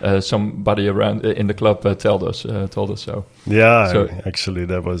somebody around in the club told us so. Yeah, So- actually,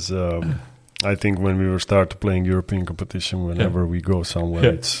 that was. I think when we were start playing European competition, whenever we go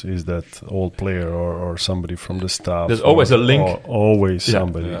somewhere, is that old player or somebody from the staff. There's always a link. Always Yeah.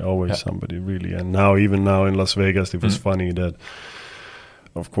 somebody, somebody, really. And even now in Las Vegas, it was funny that,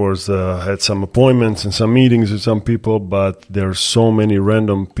 of course, had some appointments and some meetings with some people, but there's so many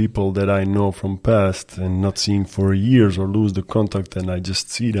random people that I know from past and not seen for years or lose the contact, and I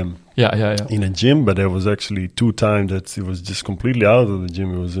just see them Yeah. in a gym. But there was actually 2 times that it was just completely out of the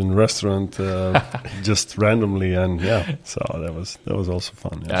gym. It was in a restaurant, just randomly, and so that was also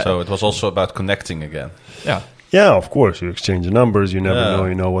fun. Yeah. So it was also about connecting again. Yeah, of course, you exchange the numbers. You never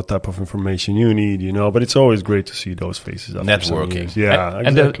Yeah. know what type of information you need, but it's always great to see those faces after some Networking. years. Yeah, And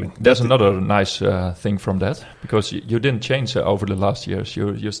exactly. there's another nice thing from that, because you didn't change over the last years.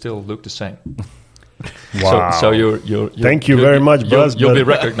 You still look the same. Wow. So you're Thank you very much, Buzz, You'll be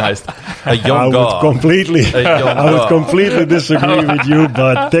but- recognized. A young I would guy. completely, young I would guy. completely disagree with you,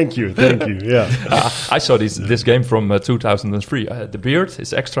 but thank you. Yeah, I saw this game from 2003. The beard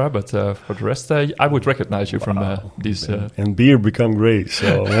is extra, but for the rest, I would recognize you from these. and beer become great.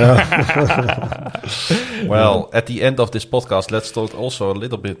 So yeah, Well, at the end of this podcast, let's talk also a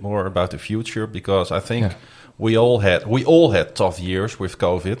little bit more about the future, because I think we all had tough years with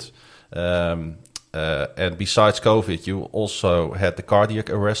COVID. And besides COVID, you also had the cardiac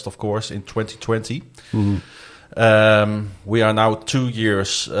arrest, of course, in 2020. We are now 2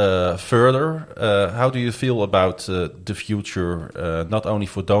 years further. How do you feel about the future, not only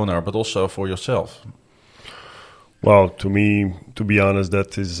for Donar, but also for yourself? well, to me, to be honest,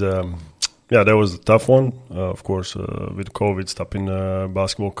 that is that was a tough one. Of course, with COVID, stopping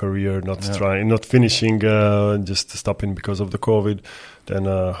basketball career, not finishing, just stopping because of the COVID. Then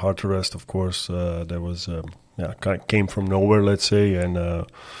heart arrest, of course, that was came from nowhere, let's say, and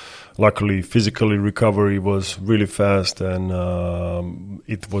luckily, physically recovery was really fast, and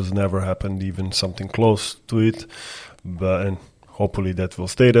it was never happened even something close to it. And hopefully that will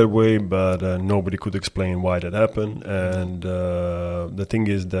stay that way, but nobody could explain why that happened. And the thing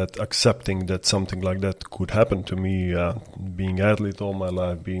is that accepting that something like that could happen to me, being athlete all my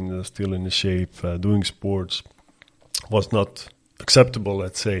life, being still in the shape, doing sports, was not acceptable,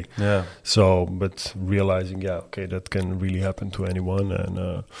 let's say. Yeah. So, but realizing, that can really happen to anyone.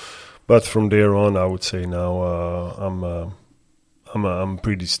 And but from there on, I would say now I'm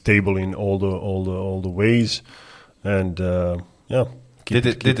pretty stable in all the ways, and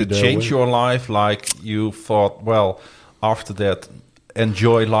Did it change your life? Like you thought, well, after that,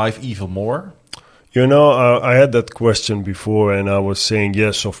 enjoy life even more? You know, I had that question before, and I was saying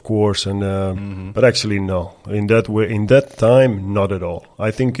yes, of course, and but actually no. In that way, in that time, not at all.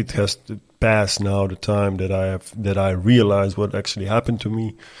 I think it has to pass now the time that I realize what actually happened to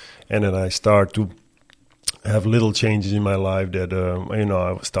me, and then I start to have little changes in my life that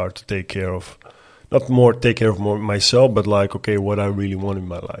I start to take care of. Not more take care of myself, but like, okay, what I really want in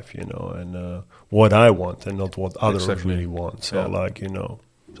my life, and what I want, and not what others really want. So,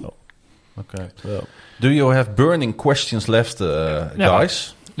 Okay. Yeah. Do you have burning questions left,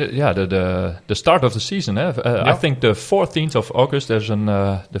 guys? The start of the season. I think the 14th of August, there's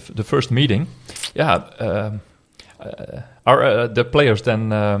the first meeting. Are the players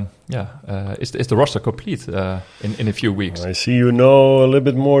then? Is the roster complete in a few weeks? I see you know a little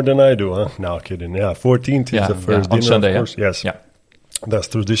bit more than I do, huh? No, kidding. 14th is the first dinner, on Sunday, of course. Yes. Yeah. That's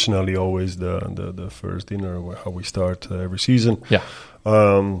traditionally always the first dinner, how we start every season. Yeah.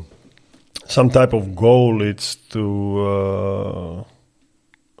 Some type of goal, it's to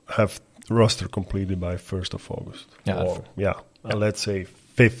have roster completed by 1st of August. Let's say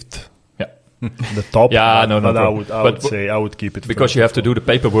 5th. The top. But I would say I would keep it because you have to do the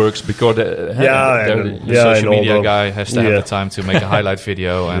paperwork because the social media guy has to have the time to make a highlight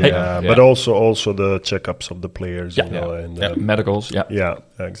video and but also the checkups of the players, and medicals. Yeah,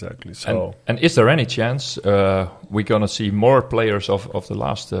 exactly. So and is there any chance we're gonna see more players of the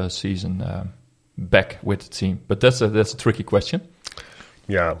last season back with the team? But that's a tricky question.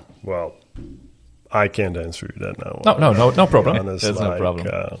 Yeah, well, I can't answer you that now. No problem. Honest, That's no problem.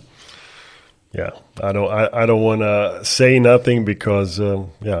 I don't want to say nothing because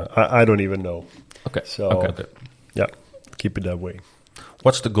I don't even know. Okay. So okay. Yeah, keep it that way.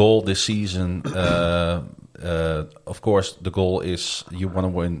 What's the goal this season? Of course, the goal is you want to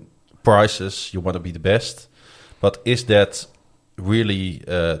win prizes, you want to be the best. But is that really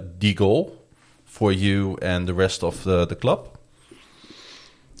the goal for you and the rest of the club?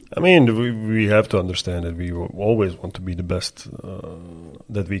 I mean, we have to understand that we always want to be the best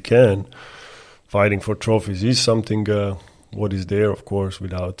that we can. Fighting for trophies is something what is there, of course,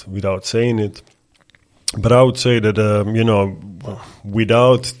 without saying it. But I would say that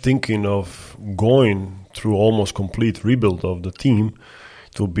without thinking of going through almost complete rebuild of the team,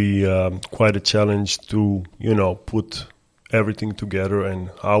 it will be quite a challenge to put everything together and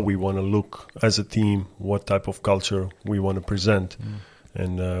how we want to look as a team, what type of culture we want to present,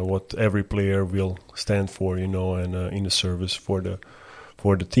 and what every player will stand for, and in the service for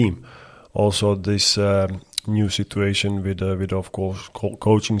the team. Also, this new situation with of course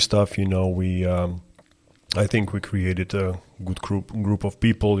coaching stuff, I think we created a good group of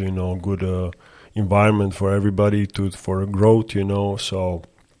people, good environment for everybody for growth, So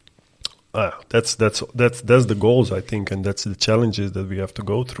that's the goals, I think, and that's the challenges that we have to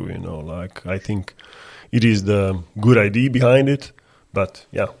go through, Like I think it is the good idea behind it, but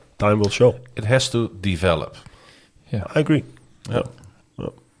time will show. It has to develop. Yeah, I agree. Yeah.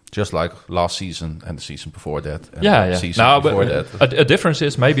 Just like last season and the season before that. And the season before that. A difference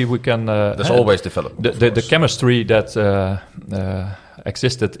is maybe we can... There's always development. The chemistry that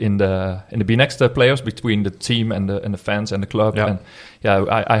existed in the B-Next players between the team and the fans and the club. Yeah. And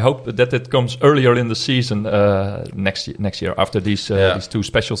I hope that it comes earlier in the season next year after these two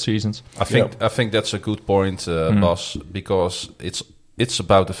special seasons. I think that's a good point, Bas, because it's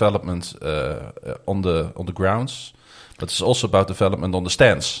about development on the grounds. But it's also about development on the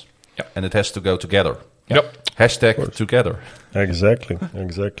stands. Yep. And it has to go together. Yep. Hashtag together. Exactly.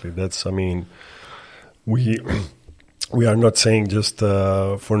 That's, we are not saying just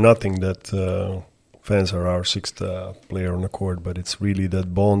for nothing that fans are our sixth player on the court, but it's really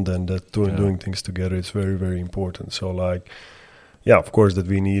that bond and that doing things together is very, very important. So, of course, that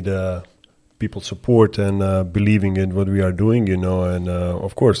we need people support and believing in what we are doing, and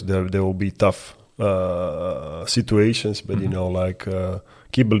of course, there will be tough situations, but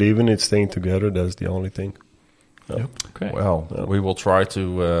keep believing it, staying together. That's the only thing. Okay. Well, we will try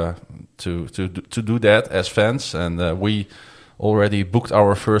to do that as fans, and we already booked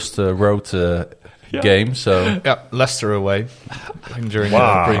our first road game. So Yeah, Leicester away during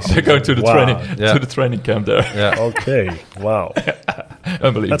Wow. the pre-season. They're going to the Yeah. to the training camp there. yeah, Okay, wow.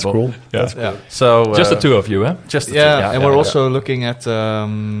 Unbelievable. That's cool. Yeah. That's Yeah. so Just the two of you, huh? Just the Yeah, two. and yeah, we're yeah. also looking at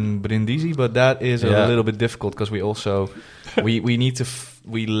Brindisi, but that is a Yeah. little bit difficult because we also we need to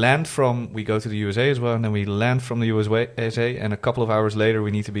we go to the USA as well, and then we land from the USA, and a couple of hours later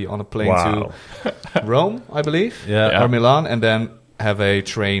we need to be on a plane Wow. to Rome, I believe, Yeah. or Milan, and then have a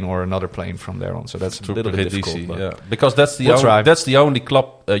train or another plane from there on. So that's a To little bit Brindisi, difficult. But yeah. Because that's the We'll only, try. that's the only club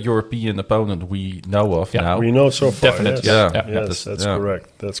European opponent we know of Yeah, now, We know so far. Definitely. Yes. Yeah. Yes, That's- that's yeah. correct.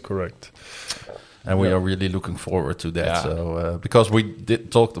 That's correct. and we are really looking forward to that. Yeah. So because we did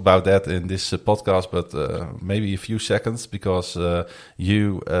talk about that in this podcast, but maybe a few seconds because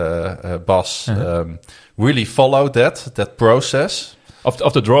you, Bas, really followed that process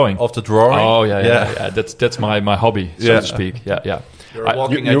Of the drawing. of the drawing. Oh yeah. That's my hobby, so Yeah. to speak. Yeah. you're a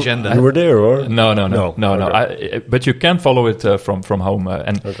walking You agenda. were there, or? No. Okay. But you can follow it from home,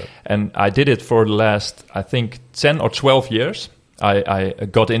 Okay. and I did it for the last, I think, 10 or 12 years. I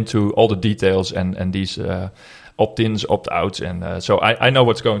got into all the details and these opt-ins, opt-outs, and so I know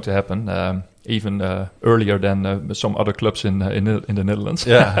what's going to happen. Even earlier than some other clubs in the Netherlands.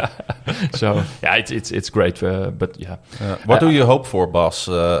 Yeah. So yeah, it's great. But yeah, What do you hope for, Bas,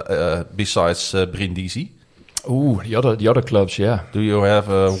 besides Brindisi? ooh, the other clubs, yeah. Do you have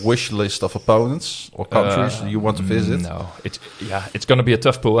a wish list of opponents or countries you want to visit? No, it's going to be a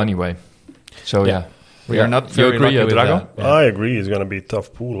tough pool anyway. So yeah. We are not You very agree, lucky with Drago? that. Yeah. I agree. It's going to be a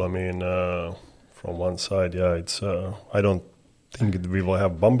tough pool. I mean, from one side, it's. I don't think we will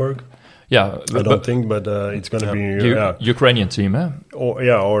have Bamberg. Yeah, I don't think, but it's going to be Ukrainian team, eh? or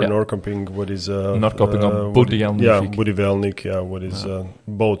Yeah. Norrköping. What is Norrköping or Budivelnyk. Yeah, Budivelnyk. Yeah, what is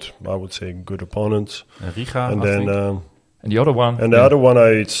both? I would say good opponents. Riga, And I then think. And the other one, and the other one,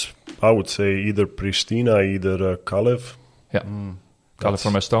 I would say either Pristina, either Kalev. Kalev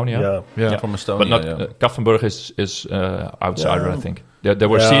from Estonia. Yeah. From Estonia. But not yeah. Kaffenburg is outsider, Yeah. I think. They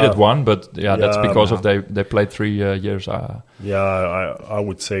were Yeah. seeded one, but that's Yeah, because of they played 3 years. Yeah, I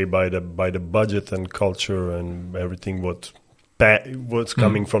would say by the budget and culture and everything what's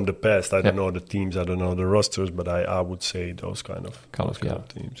coming from the past. I don't know the teams, I don't know the rosters, but I would say those kind of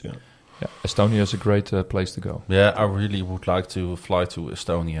teams. Yeah. Yeah, Estonia is a great place to go. Yeah, I really would like to fly to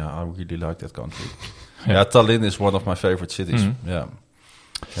Estonia. I really like that country. Yeah, Tallinn is one of my favorite cities. Yeah.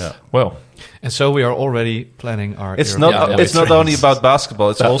 Well, And so we are already planning our. It's European not. It's not trips. only about basketball.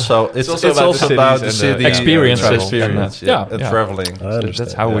 It's also. It's also the about cities the and city experiences and and, and traveling. I understand.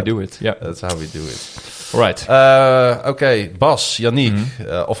 that's how we do it. Yeah, That's how we do it. right. Okay, Bas, Yannick,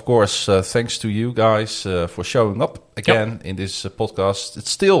 of course, thanks to you guys for showing up again in this podcast.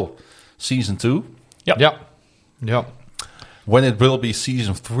 It's still season 2. Yeah. When it will be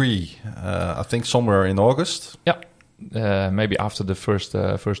season 3, I think somewhere in August. Yeah, maybe after the first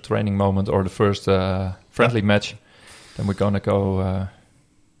training moment or the first friendly match, then we're gonna go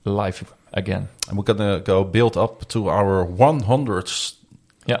live again. And we're going to go build up to our 100th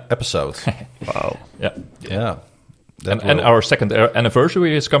episode. Wow. Yeah. And our second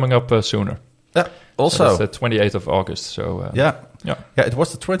anniversary is coming up sooner. Yeah, also. So that's the 28th of August. So Yeah, yeah. it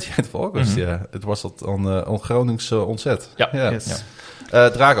was the 28th of August. Yeah, it was on Gronings Ontzet. Yeah. Yes.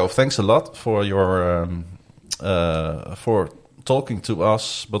 Drago, thanks a lot for your for talking to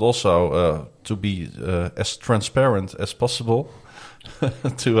us, but also to be as transparent as possible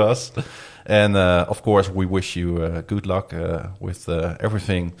to us. And of course, we wish you good luck with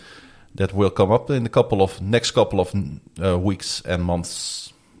everything that will come up in the next couple of weeks and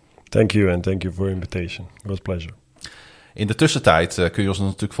months. Thank you, and thank you for the invitation. It was a pleasure. In de tussentijd kun je ons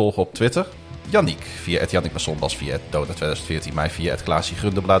natuurlijk volgen op Twitter. Yannick via @Yannick Bas, via @Dota2014, mij via @Klaasie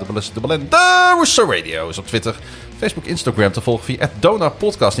Grundebladen, de Rousseau Radio is op Twitter, Facebook, Instagram te volgen via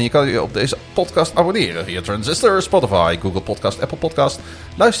 @Donapodcast. En je kan je op deze podcast abonneren via Transistor, Spotify, Google Podcast, Apple Podcast.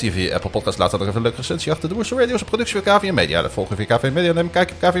 Luister je via Apple Podcast, laat er even een leuke recensie achter. De Rousseau Radio is een productie van KVM Media. Dat volgen via KVM Media.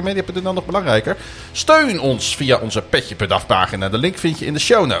 Kijk op kvmedia.nl, nog belangrijker. Steun ons via onze petje.af pagina. De link vind je in de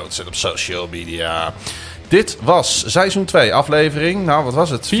show notes en op social media. Dit was seizoen 2, aflevering, wat was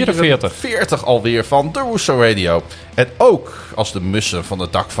het? 44 alweer van de Rousseau Radio. En ook als de mussen van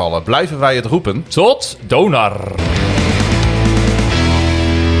het dak vallen, blijven wij het roepen. Tot Donar!